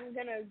didn't, I'm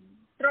going to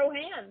throw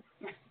hands.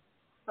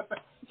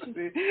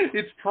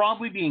 It's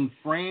probably being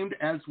framed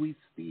as we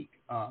speak,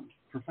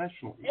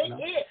 professionally.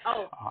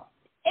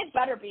 It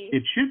better be.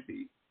 It should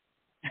be.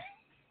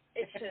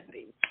 It should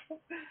be.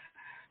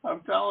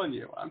 I'm telling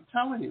you. I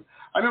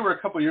remember a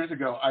couple of years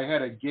ago, I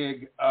had a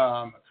gig,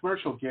 a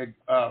commercial gig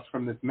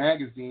from this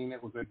magazine.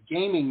 It was a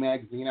gaming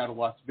magazine out of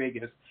Las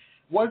Vegas.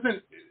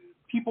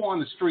 People on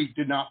the street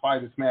did not buy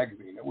this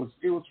magazine. It was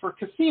for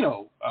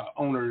casino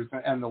owners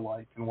and the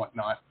like and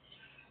whatnot.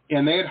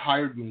 And they had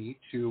hired me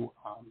to.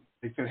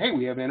 They said, "Hey,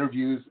 we have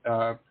interviews,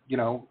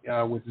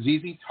 with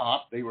ZZ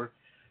Top." They were,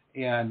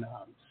 and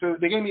so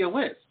they gave me a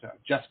list.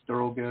 Jeff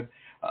Thorogood,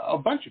 a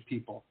bunch of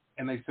people,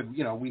 and they said,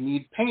 we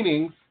need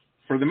paintings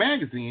for the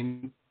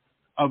magazine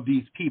of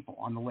these people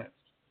on the list.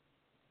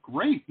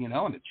 Great, and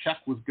the check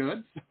was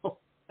good. So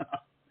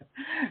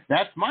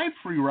that's my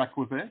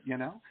prerequisite,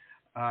 so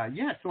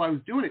I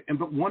was doing it.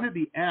 But one of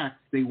the bands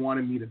they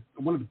wanted me to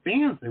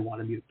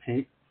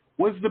paint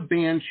was the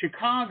band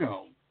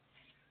Chicago.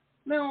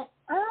 Now,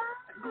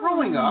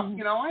 growing up,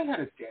 I had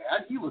a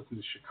dad. He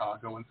listened to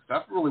Chicago and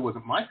stuff. It really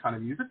wasn't my kind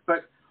of music,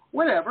 but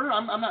whatever.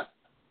 I'm not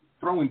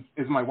throwing,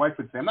 as my wife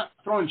would say, I'm not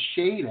throwing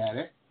shade at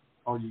it.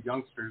 All you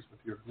youngsters with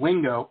your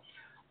lingo.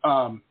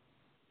 But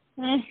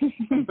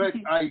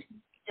I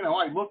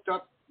looked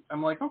up.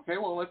 I'm like, okay,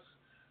 well, let's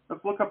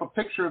look up a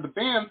picture of the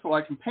band so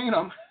I can paint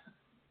them.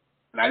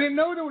 And I didn't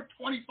know there were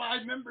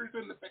 25 members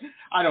in the band.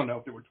 I don't know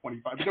if there were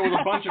 25, but there was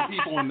a bunch of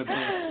people in the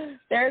band.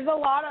 There's a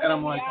lot of them,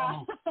 I'm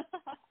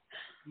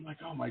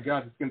like, oh my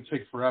God, it's going to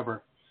take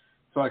forever.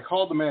 So I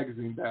called the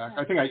magazine back.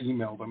 I think I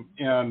emailed them.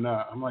 And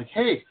I'm like,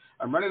 hey,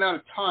 I'm running out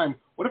of time.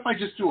 What if I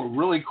just do a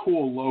really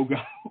cool logo?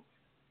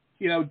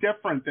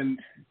 Different than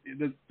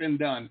that's been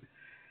done.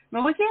 And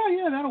I'm like,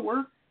 yeah, that'll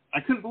work. I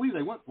couldn't believe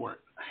they went for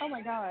it. Oh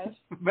my gosh!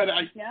 But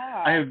I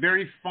have a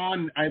very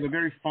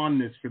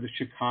fondness for the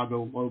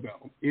Chicago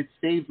logo. It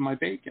saved my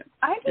bacon.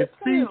 I do too.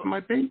 Saved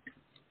my bacon.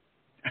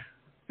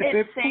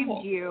 It saved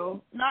cool.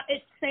 You.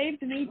 It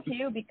saved me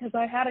too because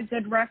I had a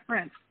good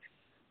reference.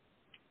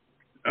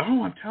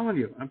 Oh, I'm telling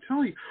you.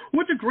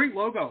 What's a great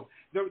logo?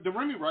 The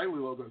Remy Reilly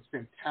logo is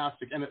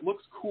fantastic, and it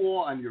looks cool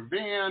on your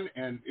van,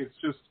 and it's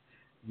just.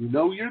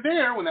 You're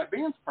there when that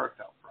van's parked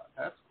out front.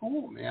 That's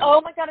cool, man. Oh,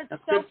 my God, it's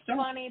so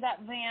funny, that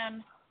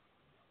van.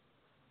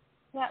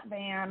 That's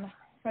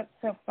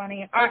so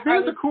funny. That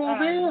van's a cool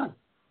van.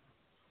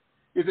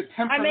 Is it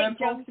temperamental? I make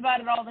jokes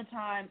about it all the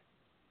time.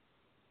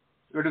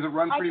 Or does it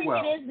run pretty well?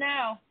 I think it is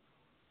now.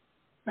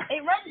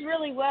 It runs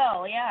really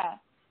well, yeah.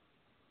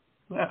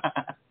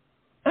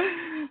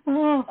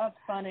 That's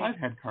funny. I've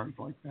had cars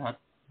like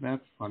that.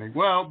 That's funny.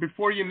 Well,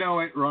 before you know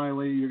it,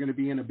 Reilly, you're going to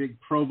be in a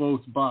big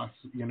Provost bus,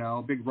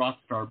 a big rock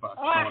star bus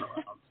going around.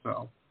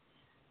 So,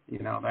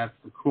 that's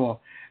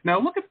cool. Now,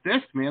 look at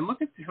this, man.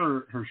 Look at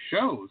her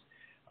shows.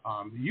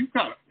 You've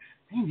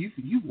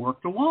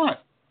worked a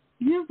lot.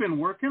 You've been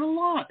working a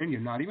lot, and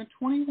you're not even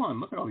 21.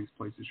 Look at all these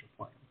places you're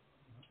playing.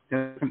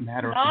 Doesn't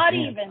matter. Not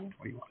even.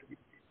 21.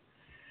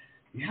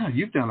 Yeah,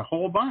 you've done a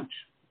whole bunch.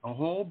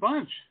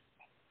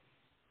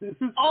 This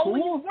is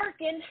always cool.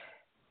 Working.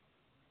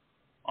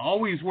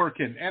 Always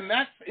working, and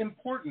that's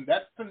important.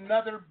 That's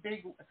another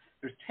big.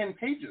 There's 10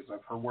 pages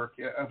of her work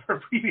of her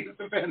previous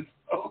events.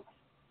 So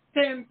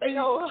 10 pages.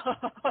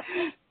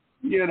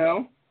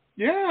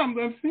 Yeah,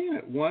 I'm seeing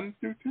it 1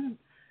 through 10.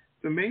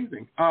 It's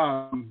amazing.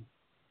 That's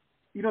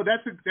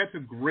a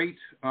great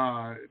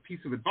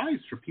piece of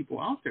advice for people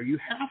out there. You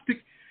have to,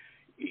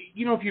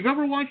 if you've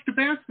ever watched a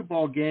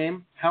basketball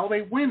game, how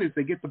they win is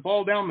they get the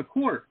ball down the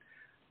court,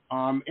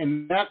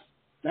 and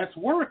that's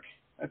work.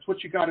 That's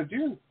what you got to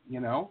do.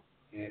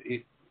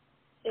 It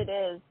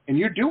is. And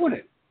you're doing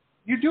it.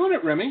 You're doing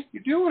it, Remy.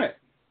 You're doing it.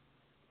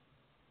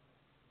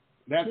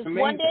 That's Just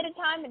amazing. one day at a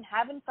time and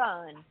having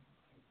fun.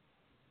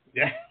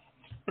 Yeah.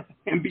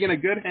 And being a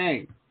good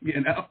hang,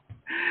 you know.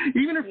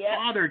 Even her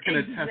father can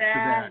attest to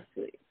that.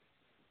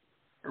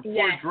 Her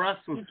poor dress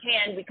was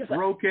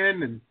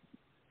broken, and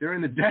they're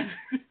in the desert.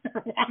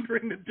 They're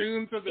wandering the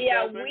dunes of the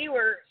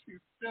desert. She's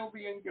still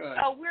being good.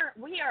 Oh,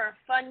 we are a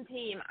fun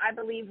team. I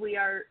believe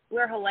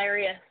we're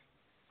hilarious.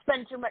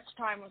 Spend too much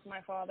time with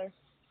my father.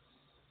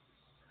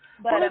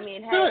 But well, I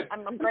mean, hey,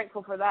 I'm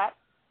grateful for that.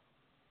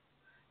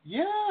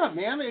 Yeah,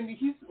 man, and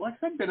he's, like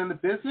I said, been in the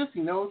business.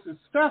 He knows his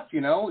stuff,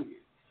 you know.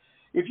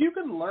 If you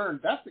can learn,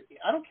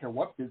 I don't care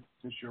what business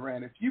you're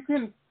in, if you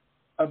can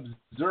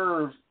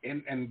observe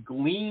and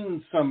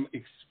glean some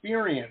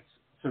experience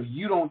so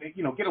you don't,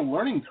 you know, get a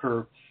learning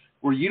curve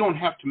where you don't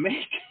have to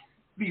make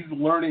these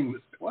learning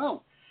mistakes.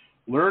 Well,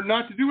 learn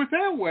not to do it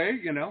that way,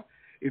 you know.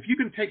 If you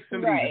can take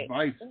somebody's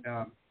advice,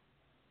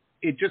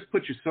 it just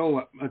puts you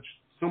so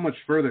much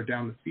further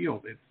down the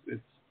field.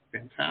 It's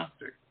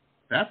fantastic.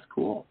 That's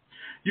cool.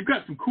 You've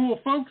got some cool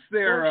folks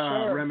there,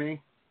 Remy.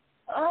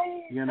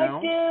 I do.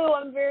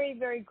 I'm very,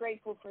 very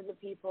grateful for the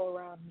people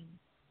around me.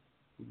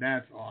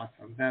 That's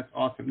awesome. That's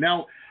awesome.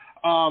 Now,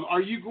 are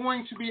you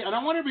going to be, and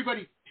I want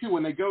everybody, too,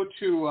 when they go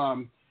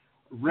to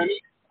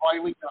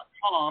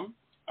RemyReilly.com,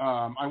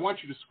 I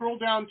want you to scroll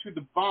down to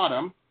the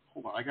bottom.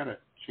 Hold on, I got to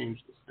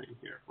change this thing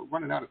here. We're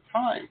running out of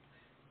time.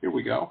 Here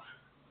we go.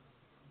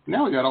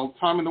 Now we got all the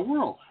time in the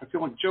world. I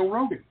feel like Joe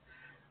Rogan.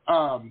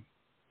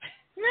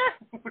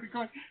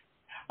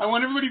 I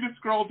want everybody to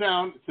scroll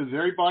down to the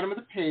very bottom of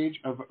the page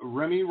of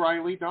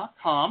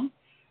RemyReilly.com,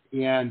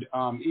 and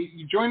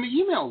you join the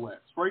email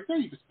list right there.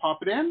 You just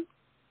pop it in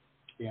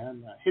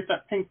and hit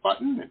that pink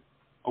button, and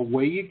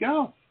away you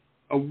go.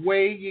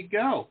 Away you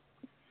go.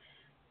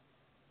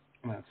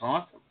 That's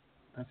awesome.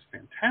 That's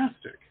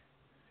fantastic.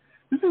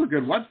 This is a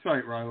good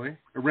website, Remy.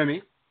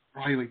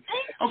 Reilly.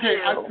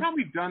 Okay, I've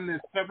probably done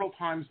this several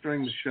times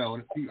during the show,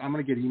 and I'm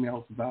going to get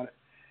emails about it.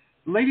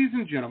 Ladies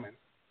and gentlemen,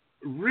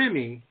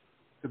 Remy,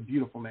 it's a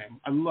beautiful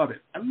name. I love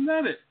it.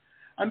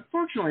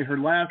 Unfortunately, her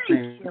last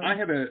name, I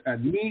have a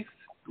niece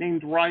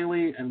named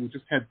Reilly, and we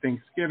just had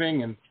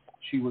Thanksgiving, and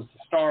she was the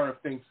star of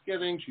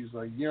Thanksgiving. She's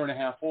a year and a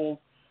half old,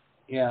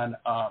 and,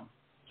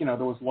 you know,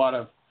 there was a lot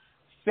of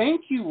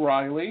thank you,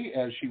 Reilly,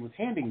 as she was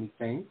handing me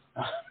things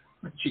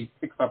that she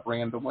picks up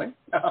randomly.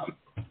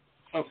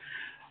 So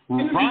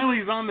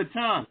Reilly's on the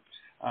tongue,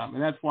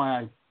 and that's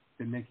why I've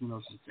been making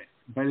those mistakes.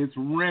 But it's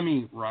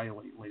Remy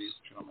Reilly, ladies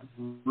and gentlemen.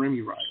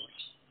 Remy Reilly.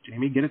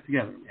 Jamie, get it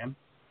together, man.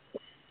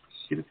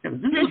 Get it together.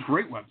 This is a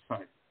great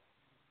website.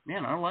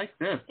 Man, I like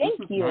this. This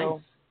is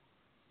nice.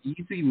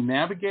 Easy to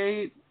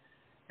navigate.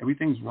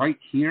 Everything's right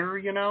here,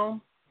 you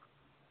know.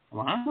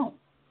 Wow.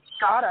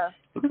 Gotta.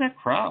 Look at that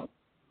crowd.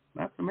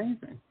 That's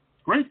amazing.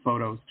 Great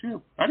photos,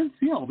 too. I didn't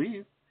see all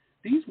these.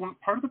 These weren't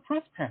part of the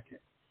press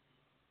packet.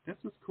 This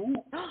is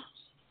cool.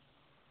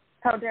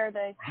 How dare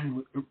they?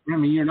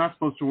 Remy, you're not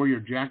supposed to wear your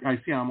jacket. I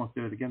see I almost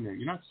did it again there.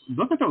 You're not.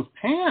 Look at those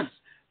pants.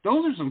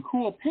 Those are some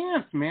cool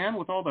pants, man,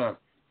 with all the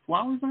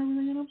flowers and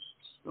everything in them.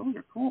 Those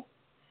are cool.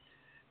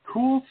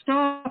 Cool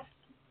stuff.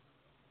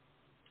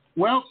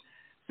 Well,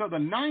 so the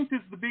 9th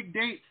is the big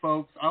date,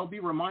 folks. I'll be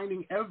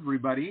reminding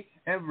everybody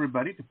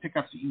to pick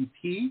up the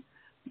EP,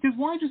 because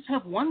why just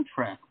have one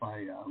track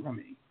by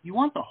Remy? You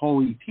want the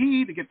whole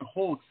EP to get the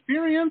whole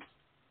experience.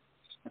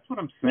 That's what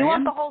I'm saying. You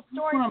want the whole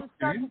story from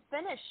start to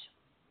finish.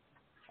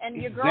 And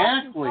your girl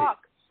can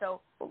talk,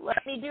 so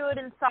let me do it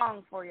in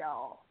song for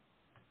y'all.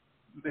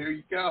 There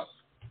you go.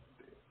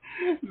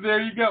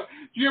 There you go.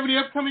 Do you have any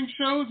upcoming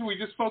shows, or are we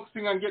just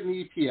focusing on getting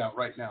the EP out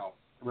right now,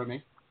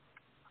 Remy?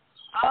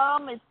 I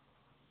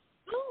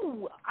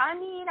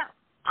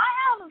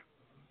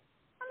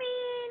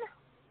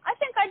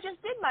think I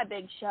just did my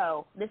big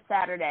show this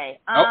Saturday.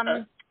 I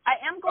am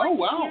going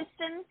to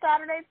Houston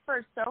Saturday for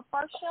a So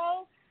Far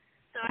show.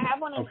 So I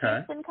have one in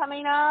Houston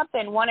coming up,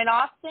 and one in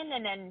Austin,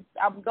 and then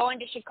I'm going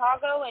to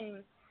Chicago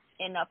in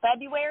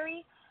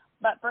February.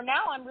 But for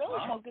now, I'm really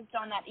focused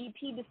on that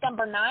EP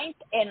December 9th,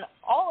 and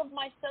all of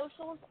my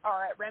socials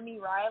are at Remy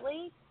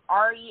Reilly,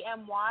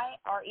 RemyReilly.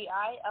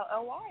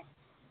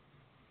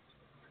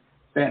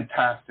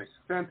 Fantastic.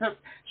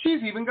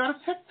 She's even got a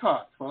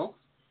TikTok, folks.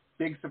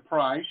 Big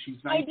surprise.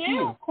 She's 19. I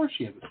do. Of course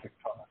she has a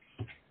TikTok.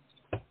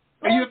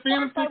 Are you a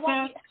fan of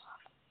TikTok?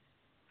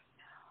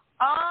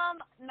 I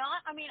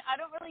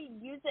don't really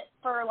use it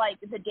for, like,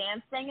 the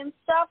dancing and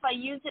stuff. I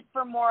use it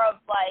for more of,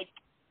 like,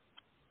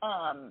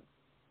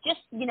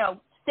 just, you know,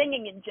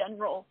 singing in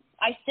general.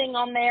 I sing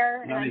on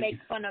there, and I make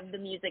fun of the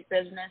music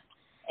business,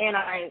 and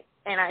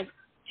I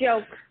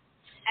joke,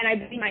 and I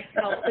be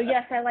myself. So,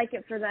 yes, I like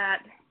it for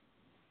that.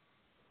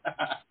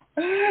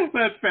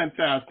 That's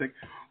fantastic.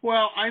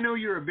 Well, I know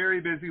you're a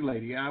very busy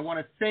lady, and I want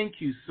to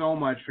thank you so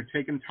much for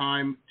taking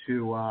time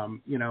to,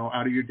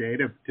 out of your day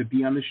to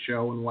be on the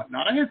show and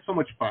whatnot. I had so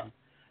much fun.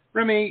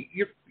 Remy,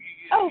 you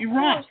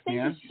rock,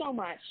 man. Thank you so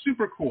much.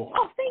 Super cool.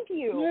 Oh, thank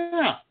you.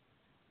 Yeah.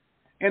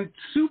 And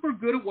super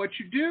good at what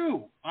you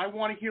do. I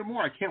want to hear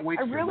more. I can't wait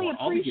to hear more. I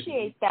really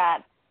appreciate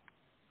that.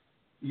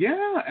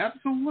 Yeah,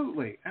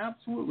 absolutely.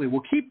 Absolutely.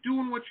 Well, keep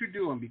doing what you're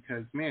doing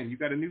because, man, you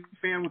got a new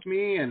fan with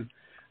me, and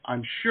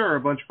I'm sure, a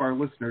bunch of our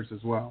listeners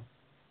as well.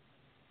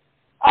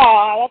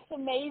 Oh, that's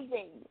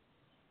amazing.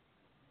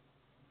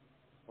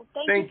 Well,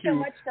 thank you so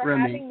much for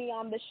Remy. having me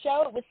on the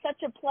show. It was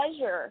such a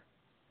pleasure.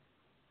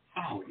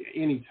 Oh,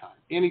 yeah, anytime.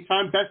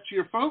 Anytime. Best to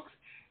your folks.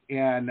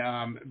 And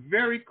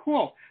very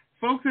cool.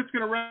 Folks, that's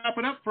going to wrap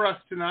it up for us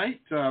tonight.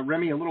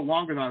 Remy, a little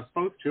longer than I was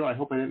supposed to. I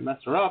hope I didn't mess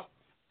her up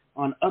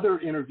on other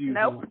interviews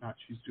and whatnot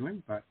she's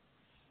doing. But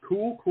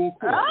cool.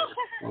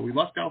 Well, we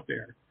lucked out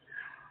there.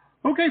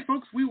 Okay,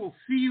 folks, we will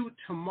see you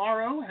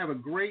tomorrow. Have a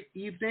great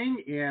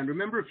evening. And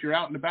remember, if you're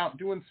out and about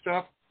doing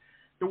stuff,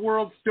 the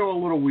world's still a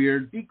little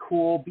weird. Be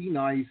cool. Be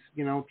nice.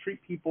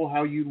 Treat people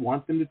how you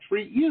want them to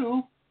treat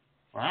you.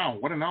 Wow,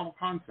 what a novel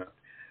concept.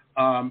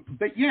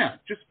 But yeah,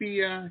 just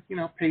be,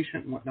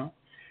 patient and whatnot.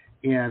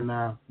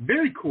 And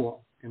very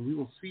cool. And we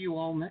will see you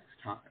all next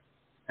time.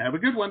 Have a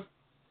good one.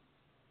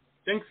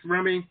 Thanks,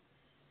 Remy.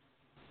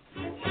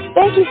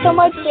 Thank you so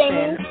much,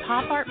 Jamie.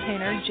 Pop art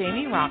painter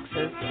Jamie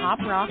Roxx' Pop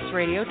Rocks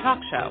Radio Talk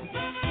Show.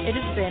 It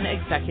has been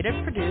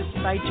executive produced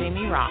by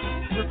Jamie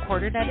Roxx,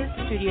 recorded at his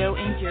studio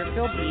in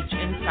Deerfield Beach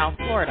in South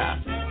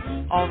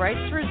Florida. All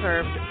rights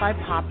reserved by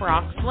Pop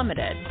Rocks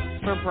Limited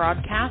for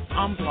broadcast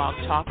on Blog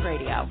Talk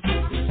Radio.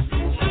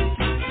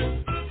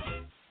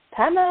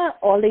 Tana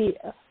Oli,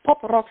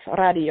 Pop Rocks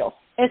Radio.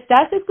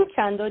 Estás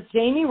escuchando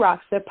Jamie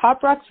Roxx de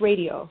Pop Rocks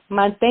Radio.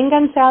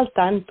 Manténganse al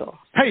tanto.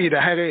 Hej, det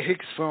här är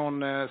Hicks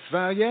från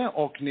Sverige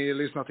och ni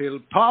lyssnar till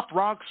Pop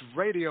Rocks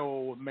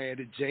Radio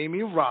med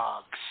Jamie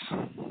Roxx.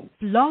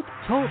 Blog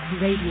Talk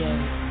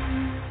Radio.